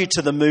love you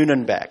to the moon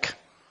and back,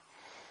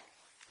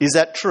 is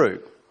that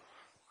true?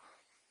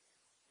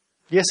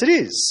 Yes, it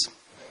is.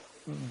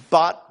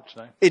 But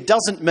it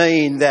doesn't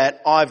mean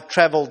that I've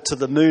travelled to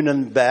the moon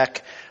and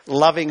back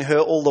loving her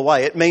all the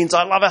way. It means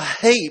I love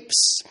her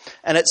heaps.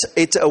 And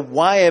it's a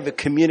way of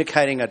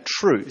communicating a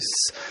truth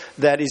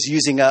that is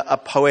using a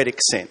poetic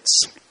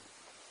sense.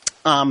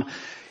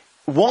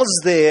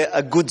 Was there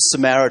a good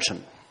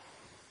Samaritan?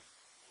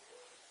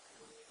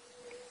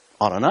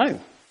 I don't know.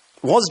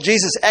 Was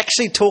Jesus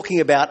actually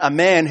talking about a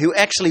man who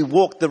actually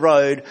walked the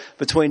road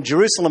between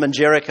Jerusalem and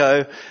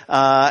Jericho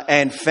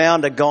and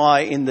found a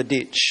guy in the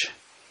ditch?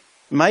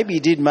 Maybe he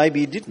did, maybe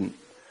he didn't.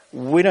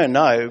 We don't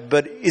know.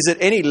 But is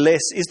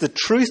the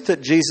truth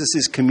that Jesus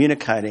is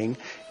communicating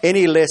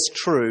any less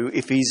true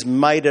if he's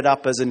made it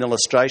up as an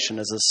illustration,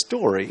 as a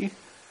story,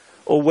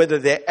 or whether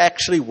there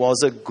actually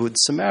was a good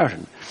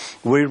Samaritan?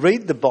 We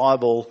read the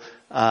Bible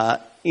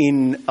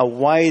in a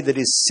way that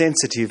is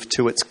sensitive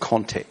to its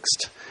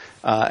context.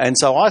 And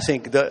so I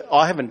think that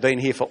I haven't been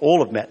here for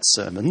all of Matt's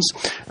sermons.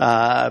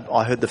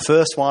 I heard the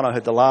first one, I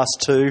heard the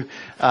last two.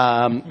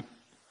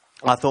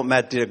 I thought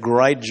Matt did a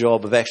great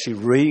job of actually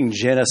reading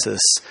Genesis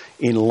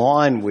in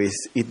line with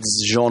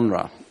its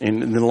genre,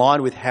 in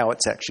line with how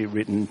it's actually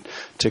written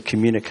to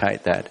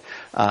communicate that.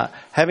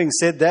 Having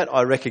said that,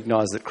 I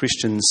recognise that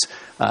Christians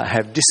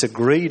have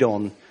disagreed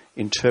on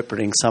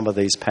interpreting some of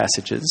these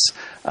passages.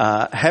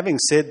 Having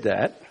said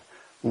that,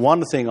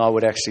 one thing I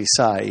would actually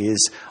say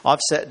is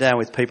I've sat down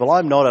with people.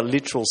 I'm not a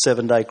literal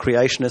 7-day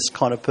creationist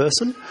kind of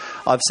person.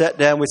 I've sat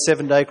down with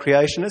 7-day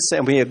creationists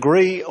and we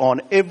agree on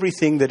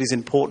everything that is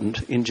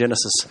important in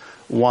Genesis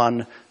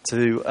 1.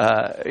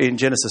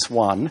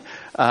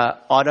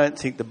 I don't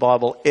think the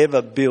Bible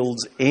ever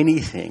builds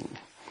anything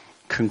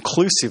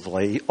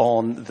conclusively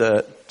on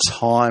the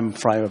time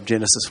frame of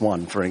Genesis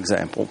 1, for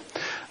example.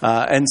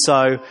 And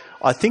so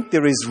I think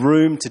there is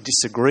room to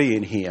disagree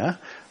in here,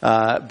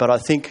 but I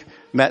think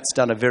Matt's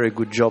done a very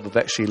good job of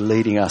actually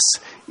leading us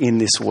in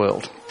this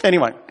world.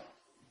 Anyway,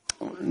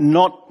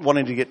 not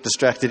wanting to get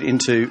distracted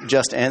into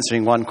just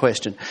answering one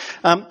question.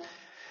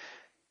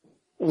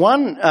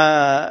 One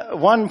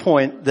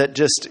point that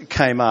just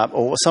came up,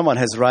 or someone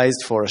has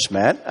raised for us,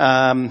 Matt,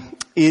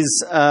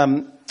 is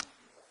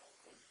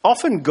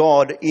often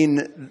God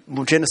in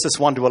Genesis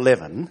 1 to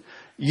 11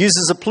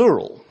 uses a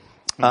plural.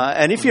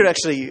 And if you're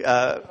actually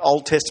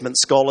Old Testament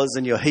scholars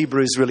and your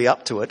Hebrew's really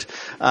up to it,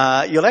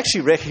 you'll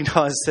actually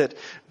recognise that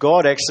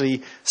God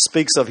actually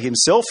speaks of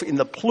himself in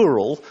the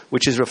plural,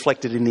 which is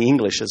reflected in the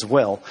English as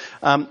well.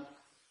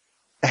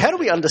 How do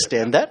we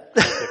understand that?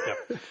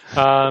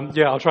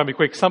 I'll try and be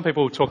quick. Some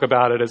people talk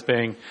about it as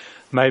being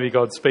maybe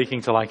God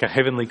speaking to like a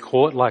heavenly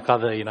court, like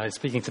other,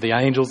 speaking to the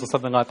angels or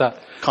something like that.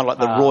 Kind of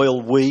like the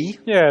royal we?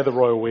 Yeah, the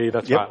royal we,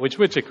 that's right, which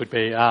it could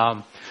be.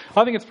 I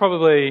think it's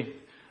probably...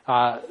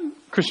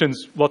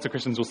 lots of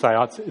Christians will say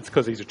it's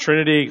because he's a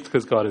Trinity, it's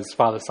because God is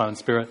Father, Son and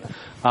Spirit.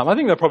 I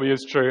think that probably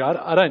is true.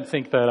 I don't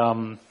think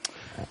that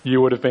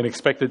you would have been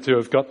expected to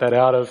have got that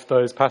out of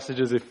those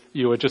passages if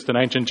you were just an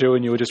ancient Jew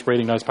and you were just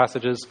reading those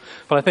passages.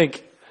 But I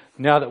think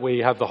now that we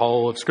have the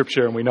whole of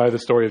Scripture and we know the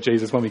story of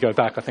Jesus, when we go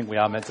back, I think we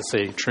are meant to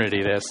see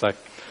Trinity there. So,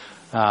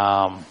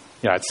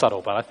 it's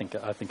subtle, but I think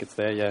it's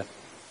there, yeah.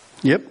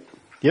 Yep.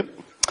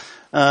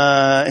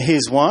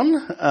 Here's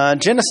one.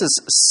 Genesis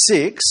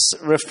 6,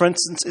 reference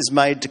is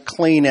made to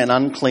clean and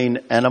unclean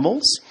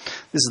animals.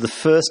 This is the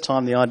first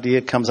time the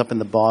idea comes up in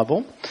the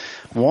Bible.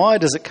 Why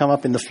does it come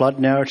up in the flood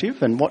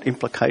narrative, and what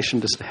implication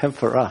does it have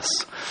for us?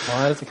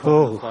 Why does it come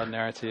up in the flood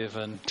narrative?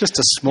 And just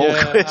a small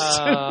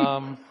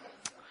question.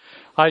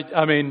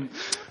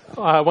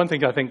 One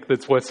thing I think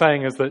that's worth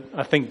saying is that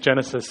I think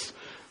Genesis...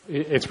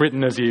 It's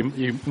written, as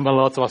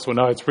lots of us will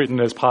know, it's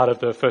written as part of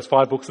the first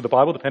 5 books of the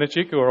Bible, the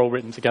Pentateuch, who are all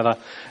written together.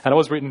 And it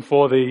was written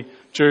for the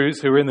Jews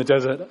who were in the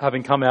desert,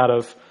 having come out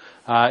of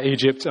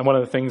Egypt. And one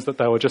of the things that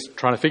they were just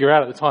trying to figure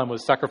out at the time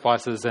was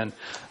sacrifices and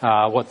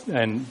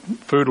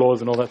food laws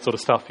and all that sort of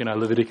stuff.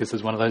 Leviticus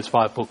is one of those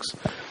 5 books.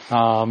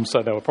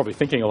 So they were probably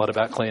thinking a lot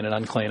about clean and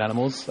unclean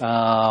animals.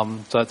 So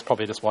that's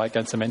probably just why it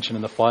gets a mention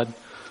in the flood.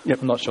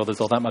 Yep. I'm not sure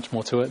there's all that much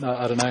more to it.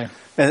 I don't know.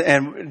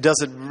 And does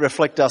it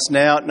reflect us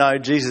now? No,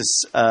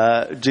 Jesus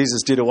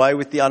did away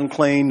with the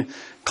unclean,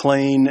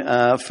 clean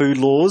food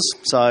laws.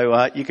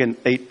 So you can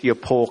eat your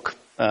pork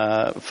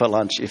for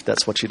lunch if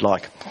that's what you'd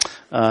like.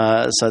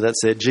 So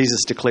that's it.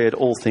 Jesus declared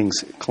all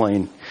things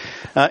clean.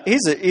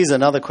 Here's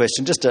another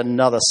question, just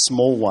another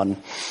small one.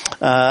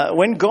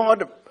 When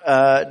God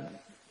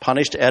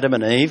punished Adam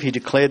and Eve, he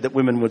declared that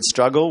women would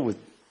struggle with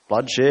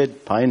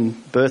bloodshed,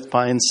 pain, birth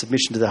pains,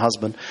 submission to their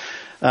husband.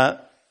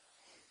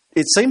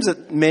 It seems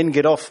that men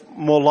get off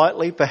more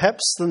lightly,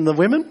 perhaps, than the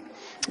women.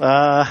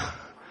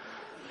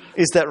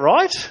 Is that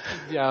right?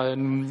 Yeah, I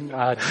don't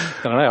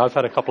know. I've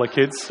had a couple of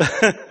kids.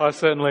 I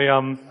certainly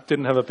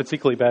didn't have a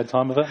particularly bad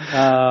time with it.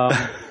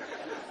 I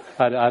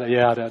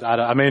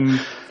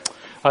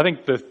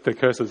think the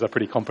curses are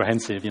pretty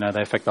comprehensive. They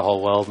affect the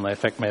whole world, and they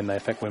affect men, they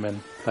affect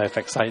women, they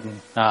affect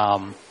Satan.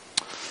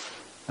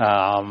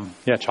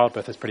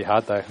 Childbirth is pretty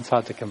hard, though. It's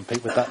hard to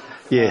compete with that.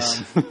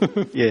 Yes,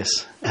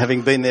 yes.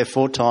 Having been there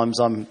 4 times,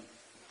 I'm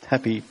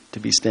happy to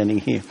be standing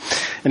here.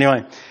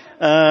 Anyway,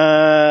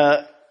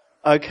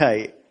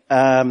 okay.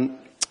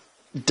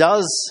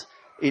 Does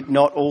it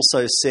not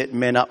also set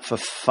men up for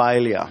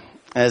failure,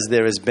 as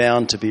there is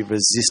bound to be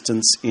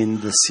resistance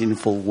in the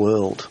sinful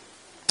world?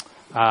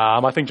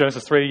 I think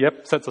Genesis 3,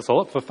 sets us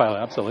all up for failure,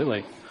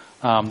 absolutely.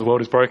 The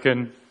world is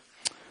broken.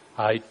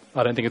 I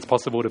don't think it's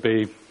possible to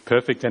be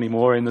perfect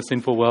anymore in the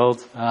sinful world.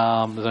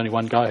 There's only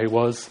one guy who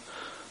was.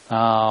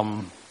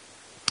 I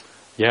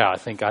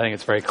think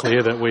it's very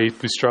clear that we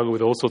struggle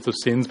with all sorts of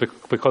sins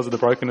because of the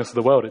brokenness of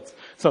the world.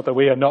 It's not that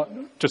we are not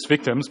just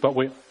victims, but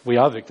we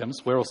are victims.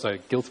 We're also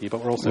guilty,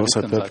 but we're also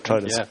victims,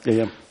 perpetrators.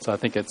 Yeah. So I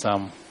think it's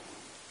the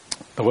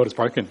world is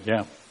broken.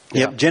 Yeah.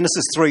 Yep.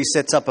 Genesis 3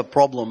 sets up a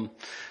problem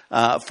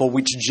for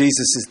which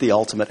Jesus is the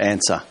ultimate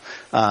answer.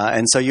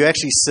 And so you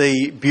actually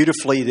see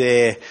beautifully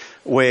there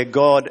where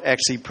God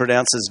actually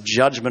pronounces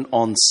judgment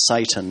on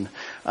Satan,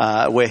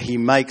 where he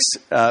makes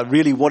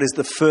really what is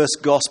the first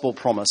gospel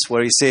promise,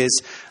 where he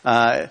says,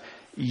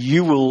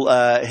 he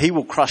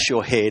will crush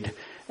your head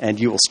and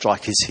you will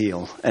strike his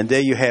heel. And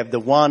there you have the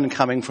one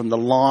coming from the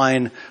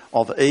line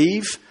of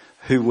Eve,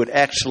 who would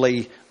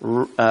actually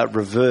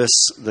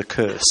reverse the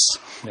curse.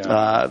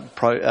 Yeah.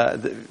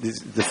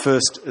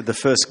 The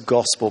first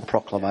gospel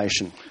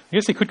proclamation. I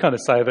guess you could kind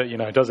of say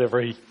that, does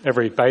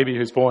every baby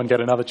who's born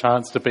get another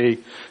chance to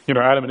be,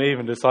 Adam and Eve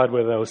and decide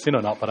whether they were sin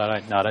or not? But I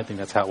don't think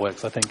that's how it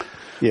works. I think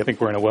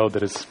we're in a world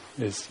that is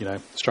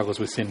struggles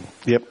with sin.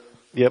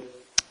 Yep.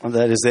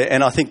 That is there,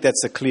 and I think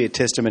that's a clear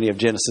testimony of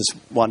Genesis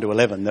 1 to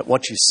 11. That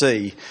what you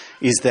see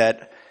is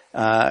that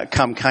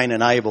come Cain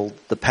and Abel,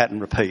 the pattern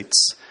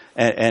repeats.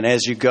 And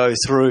as you go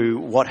through,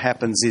 what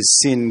happens is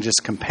sin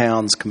just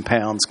compounds,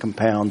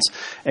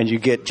 and you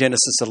get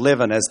Genesis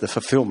 11 as the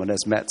fulfillment,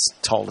 as Matt's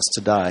told us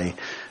today,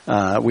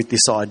 with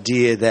this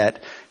idea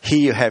that here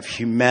you have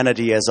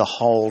humanity as a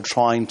whole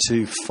trying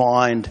to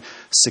find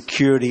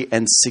security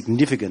and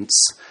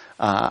significance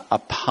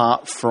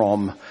apart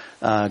from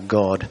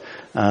God.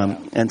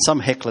 And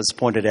some hecklers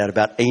pointed out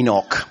about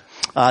Enoch.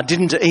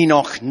 Didn't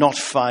Enoch not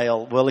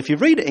fail? Well, if you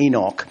read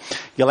Enoch,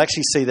 you'll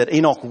actually see that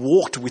Enoch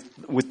walked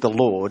with the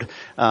Lord,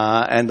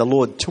 and the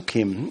Lord took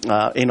him.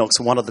 Enoch's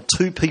one of the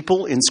two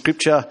people in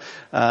Scripture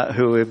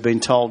who have been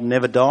told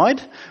never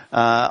died.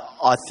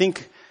 I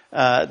think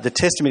the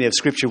testimony of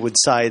Scripture would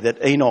say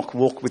that Enoch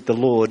walked with the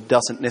Lord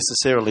doesn't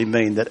necessarily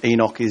mean that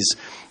Enoch is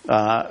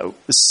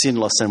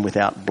sinless and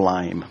without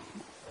blame.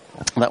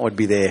 That would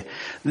be there.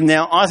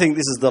 Now, I think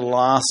this is the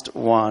last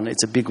one.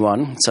 It's a big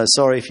one, so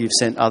sorry if you've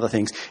sent other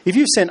things. If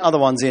you've sent other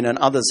ones in and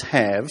others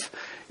have,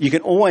 you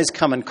can always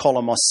come and call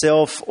on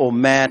myself or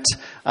Matt.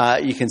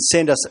 You can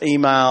send us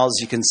emails.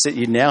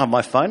 You now have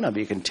my phone number.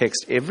 You can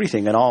text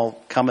everything, and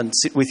I'll come and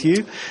sit with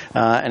you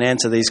and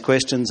answer these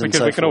questions. We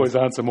can always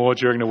answer more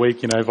during the week,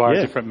 via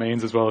different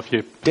means as well.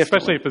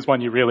 Especially if there's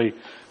one you really,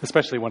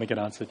 especially want to get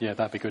answered. Yeah,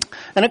 that'd be good.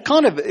 And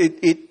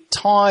it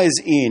ties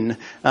in.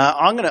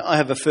 I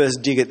have a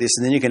first dig at this,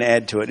 and then you can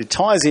add to it. It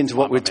ties into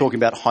what we're talking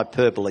about,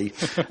 hyperbole.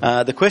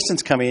 The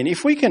questions come in.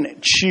 If we can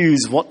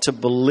choose what to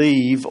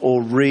believe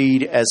or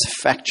read as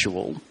factual,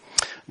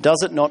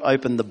 does it not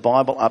open the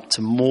Bible up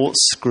to more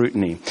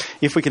scrutiny?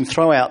 If we can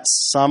throw out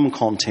some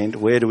content,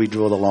 where do we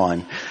draw the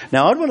line?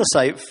 Now, I'd want to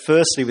say,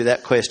 firstly, with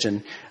that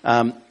question,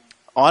 I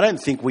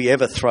don't think we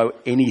ever throw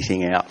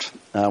anything out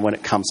when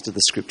it comes to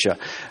the Scripture.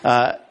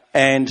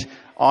 And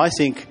I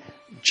think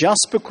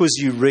just because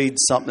you read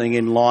something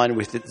in line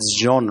with its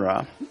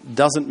genre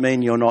doesn't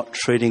mean you're not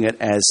treating it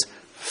as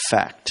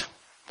fact.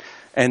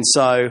 And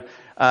so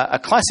a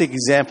classic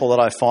example that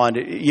I find,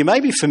 you may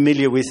be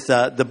familiar with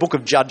the book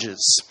of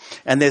Judges,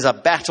 and there's a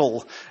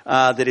battle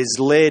that is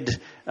led,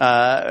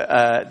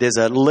 there's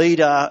a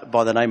leader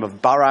by the name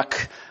of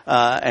Barak,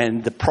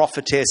 and the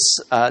prophetess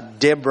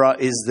Deborah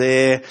is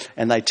there,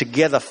 and they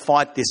together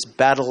fight this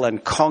battle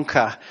and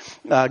conquer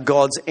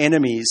God's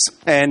enemies.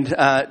 And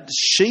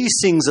she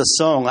sings a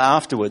song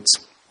afterwards,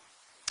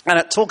 and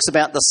it talks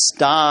about the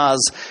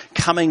stars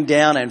coming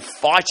down and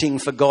fighting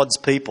for God's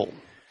people.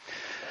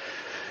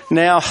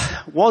 Now,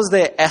 was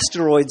there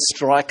asteroid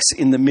strikes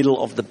in the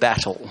middle of the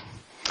battle?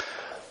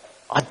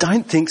 I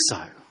don't think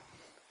so.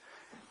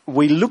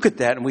 We look at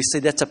that and we see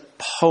that's a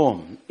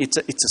poem. It's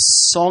a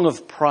song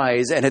of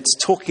praise, and it's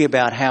talking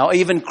about how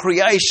even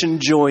creation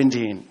joined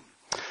in.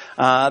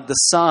 The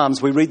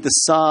Psalms, we read the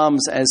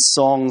Psalms as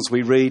songs.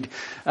 We read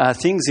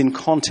things in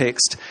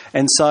context.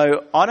 And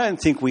so I don't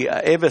think we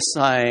are ever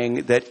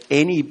saying that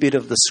any bit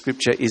of the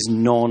Scripture is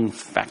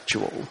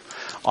non-factual.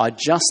 I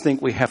just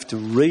think we have to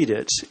read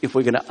it. If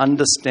we're going to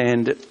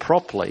understand it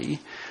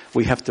properly,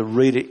 we have to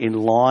read it in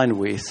line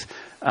with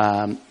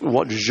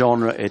what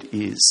genre it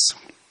is.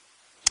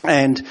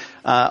 And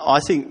I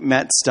think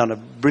Matt's done a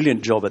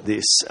brilliant job at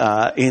this,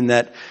 in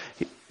that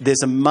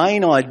there's a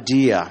main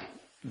idea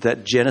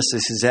that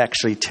Genesis is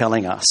actually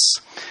telling us.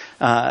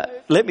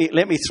 Let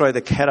me throw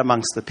the cat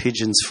amongst the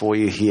pigeons for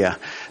you here.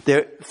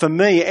 For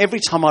me, every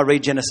time I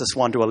read Genesis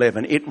 1 to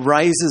 11, it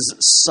raises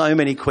so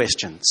many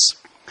questions.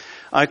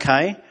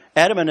 Okay,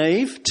 Adam and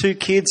Eve, 2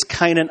 kids,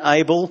 Cain and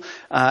Abel.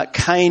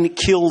 Cain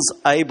kills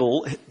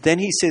Abel. Then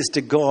he says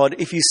to God,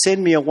 if you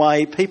send me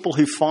away, people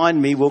who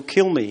find me will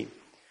kill me.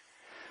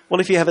 Well,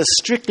 if you have a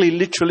strictly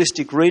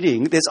literalistic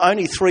reading, there's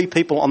only 3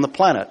 people on the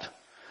planet.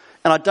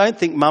 And I don't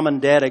think Mum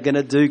and Dad are going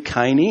to do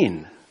Cain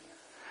in.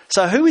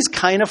 So who is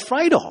Cain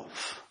afraid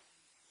of?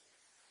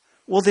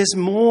 Well, there's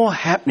more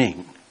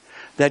happening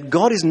that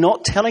God is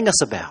not telling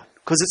us about,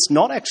 because it's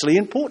not actually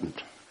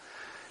important.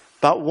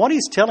 But what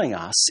he's telling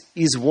us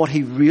is what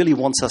he really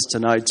wants us to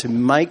know to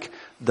make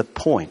the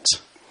point.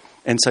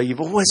 And so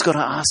you've always got to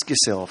ask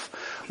yourself,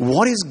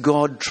 what is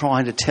God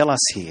trying to tell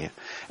us here?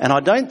 And I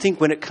don't think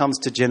when it comes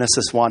to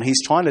Genesis 1,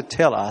 he's trying to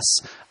tell us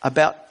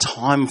about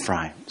time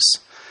frames.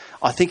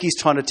 I think he's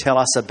trying to tell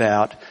us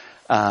about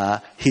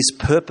his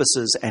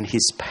purposes and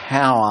his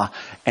power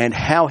and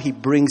how he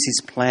brings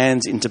his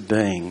plans into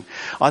being.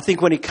 I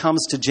think when it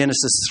comes to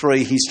Genesis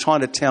 3, he's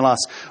trying to tell us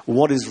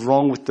what is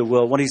wrong with the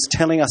world. What he's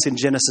telling us in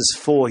Genesis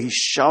 4, he's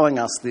showing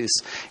us this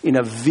in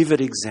a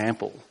vivid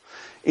example.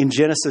 In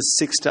Genesis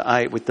 6 to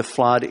 8 with the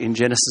flood, in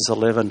Genesis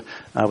 11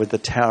 with the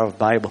Tower of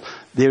Babel,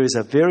 there is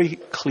a very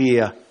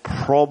clear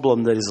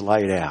problem that is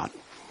laid out.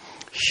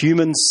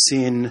 Human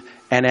sin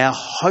and our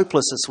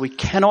hopelessness. We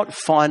cannot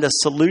find a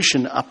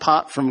solution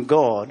apart from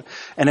God.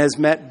 And as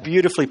Matt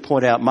beautifully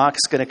pointed out,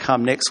 Mark's going to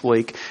come next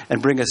week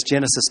and bring us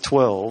Genesis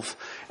 12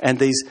 and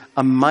these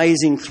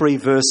amazing 3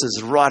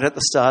 verses right at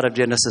the start of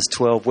Genesis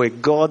 12 where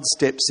God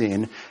steps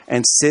in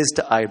and says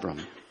to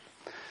Abram,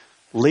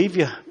 leave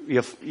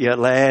your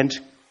land,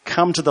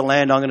 come to the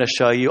land I'm going to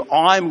show you.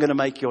 I'm going to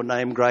make your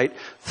name great.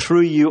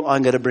 Through you,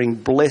 I'm going to bring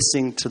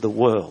blessing to the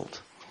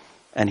world.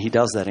 And he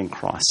does that in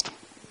Christ.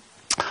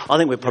 I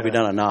think we've probably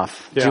done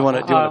enough. Yeah. Do you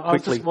want to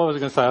quickly? What was I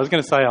going to say? I was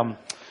going to say,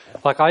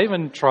 I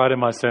even tried in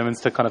my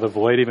sermons to kind of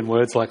avoid even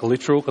words like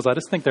literal, because I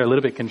just think they're a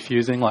little bit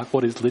confusing. Like,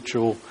 what is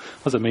literal?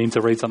 What does it mean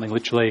to read something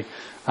literally?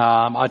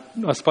 I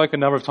spoke a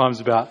number of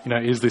times about,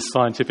 is this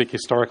scientific,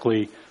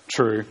 historically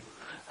true?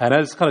 And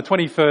as kind of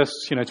 21st,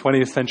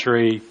 20th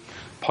century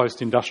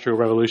post-industrial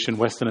revolution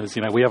Westerners,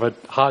 we have a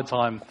hard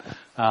time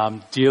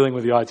dealing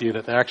with the idea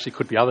that there actually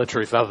could be other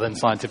truth other than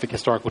scientific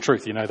historical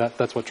truth.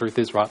 That's what truth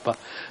is, right? But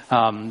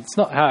it's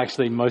not how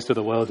actually most of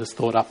the world has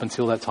thought up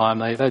until that time.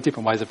 There are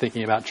different ways of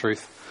thinking about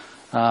truth.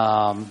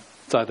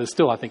 So there's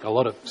still, I think, a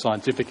lot of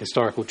scientific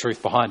historical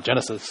truth behind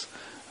Genesis.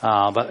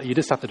 But you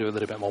just have to do a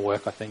little bit more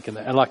work, I think. And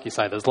like you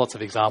say, there's lots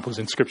of examples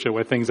in Scripture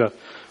where things are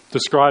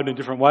described in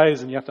different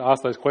ways, and you have to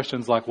ask those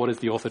questions like, what is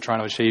the author trying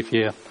to achieve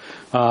here?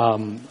 I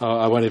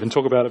won't even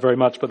talk about it very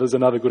much, but there's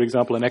another good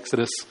example in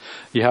Exodus.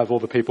 You have all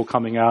the people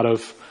coming out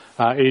of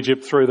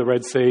Egypt through the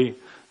Red Sea,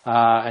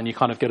 and you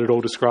kind of get it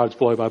all described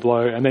blow by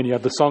blow. And then you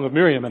have the Song of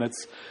Miriam, and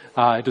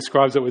it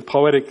describes it with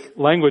poetic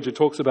language. It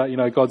talks about,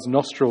 God's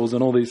nostrils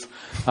and all these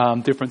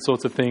different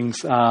sorts of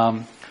things.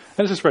 And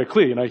it's just very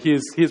clear,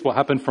 here's what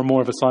happened from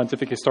more of a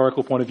scientific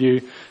historical point of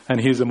view, and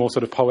here's a more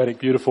sort of poetic,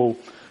 beautiful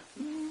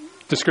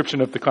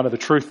description of the kind of the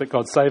truth that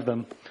God saved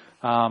them.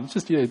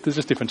 There's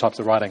just different types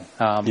of writing.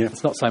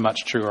 It's not so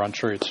much true or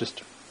untrue, it's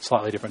just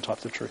slightly different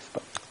types of truth.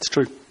 But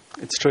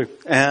It's true.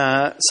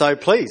 So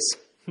please,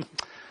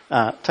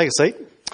 take a seat.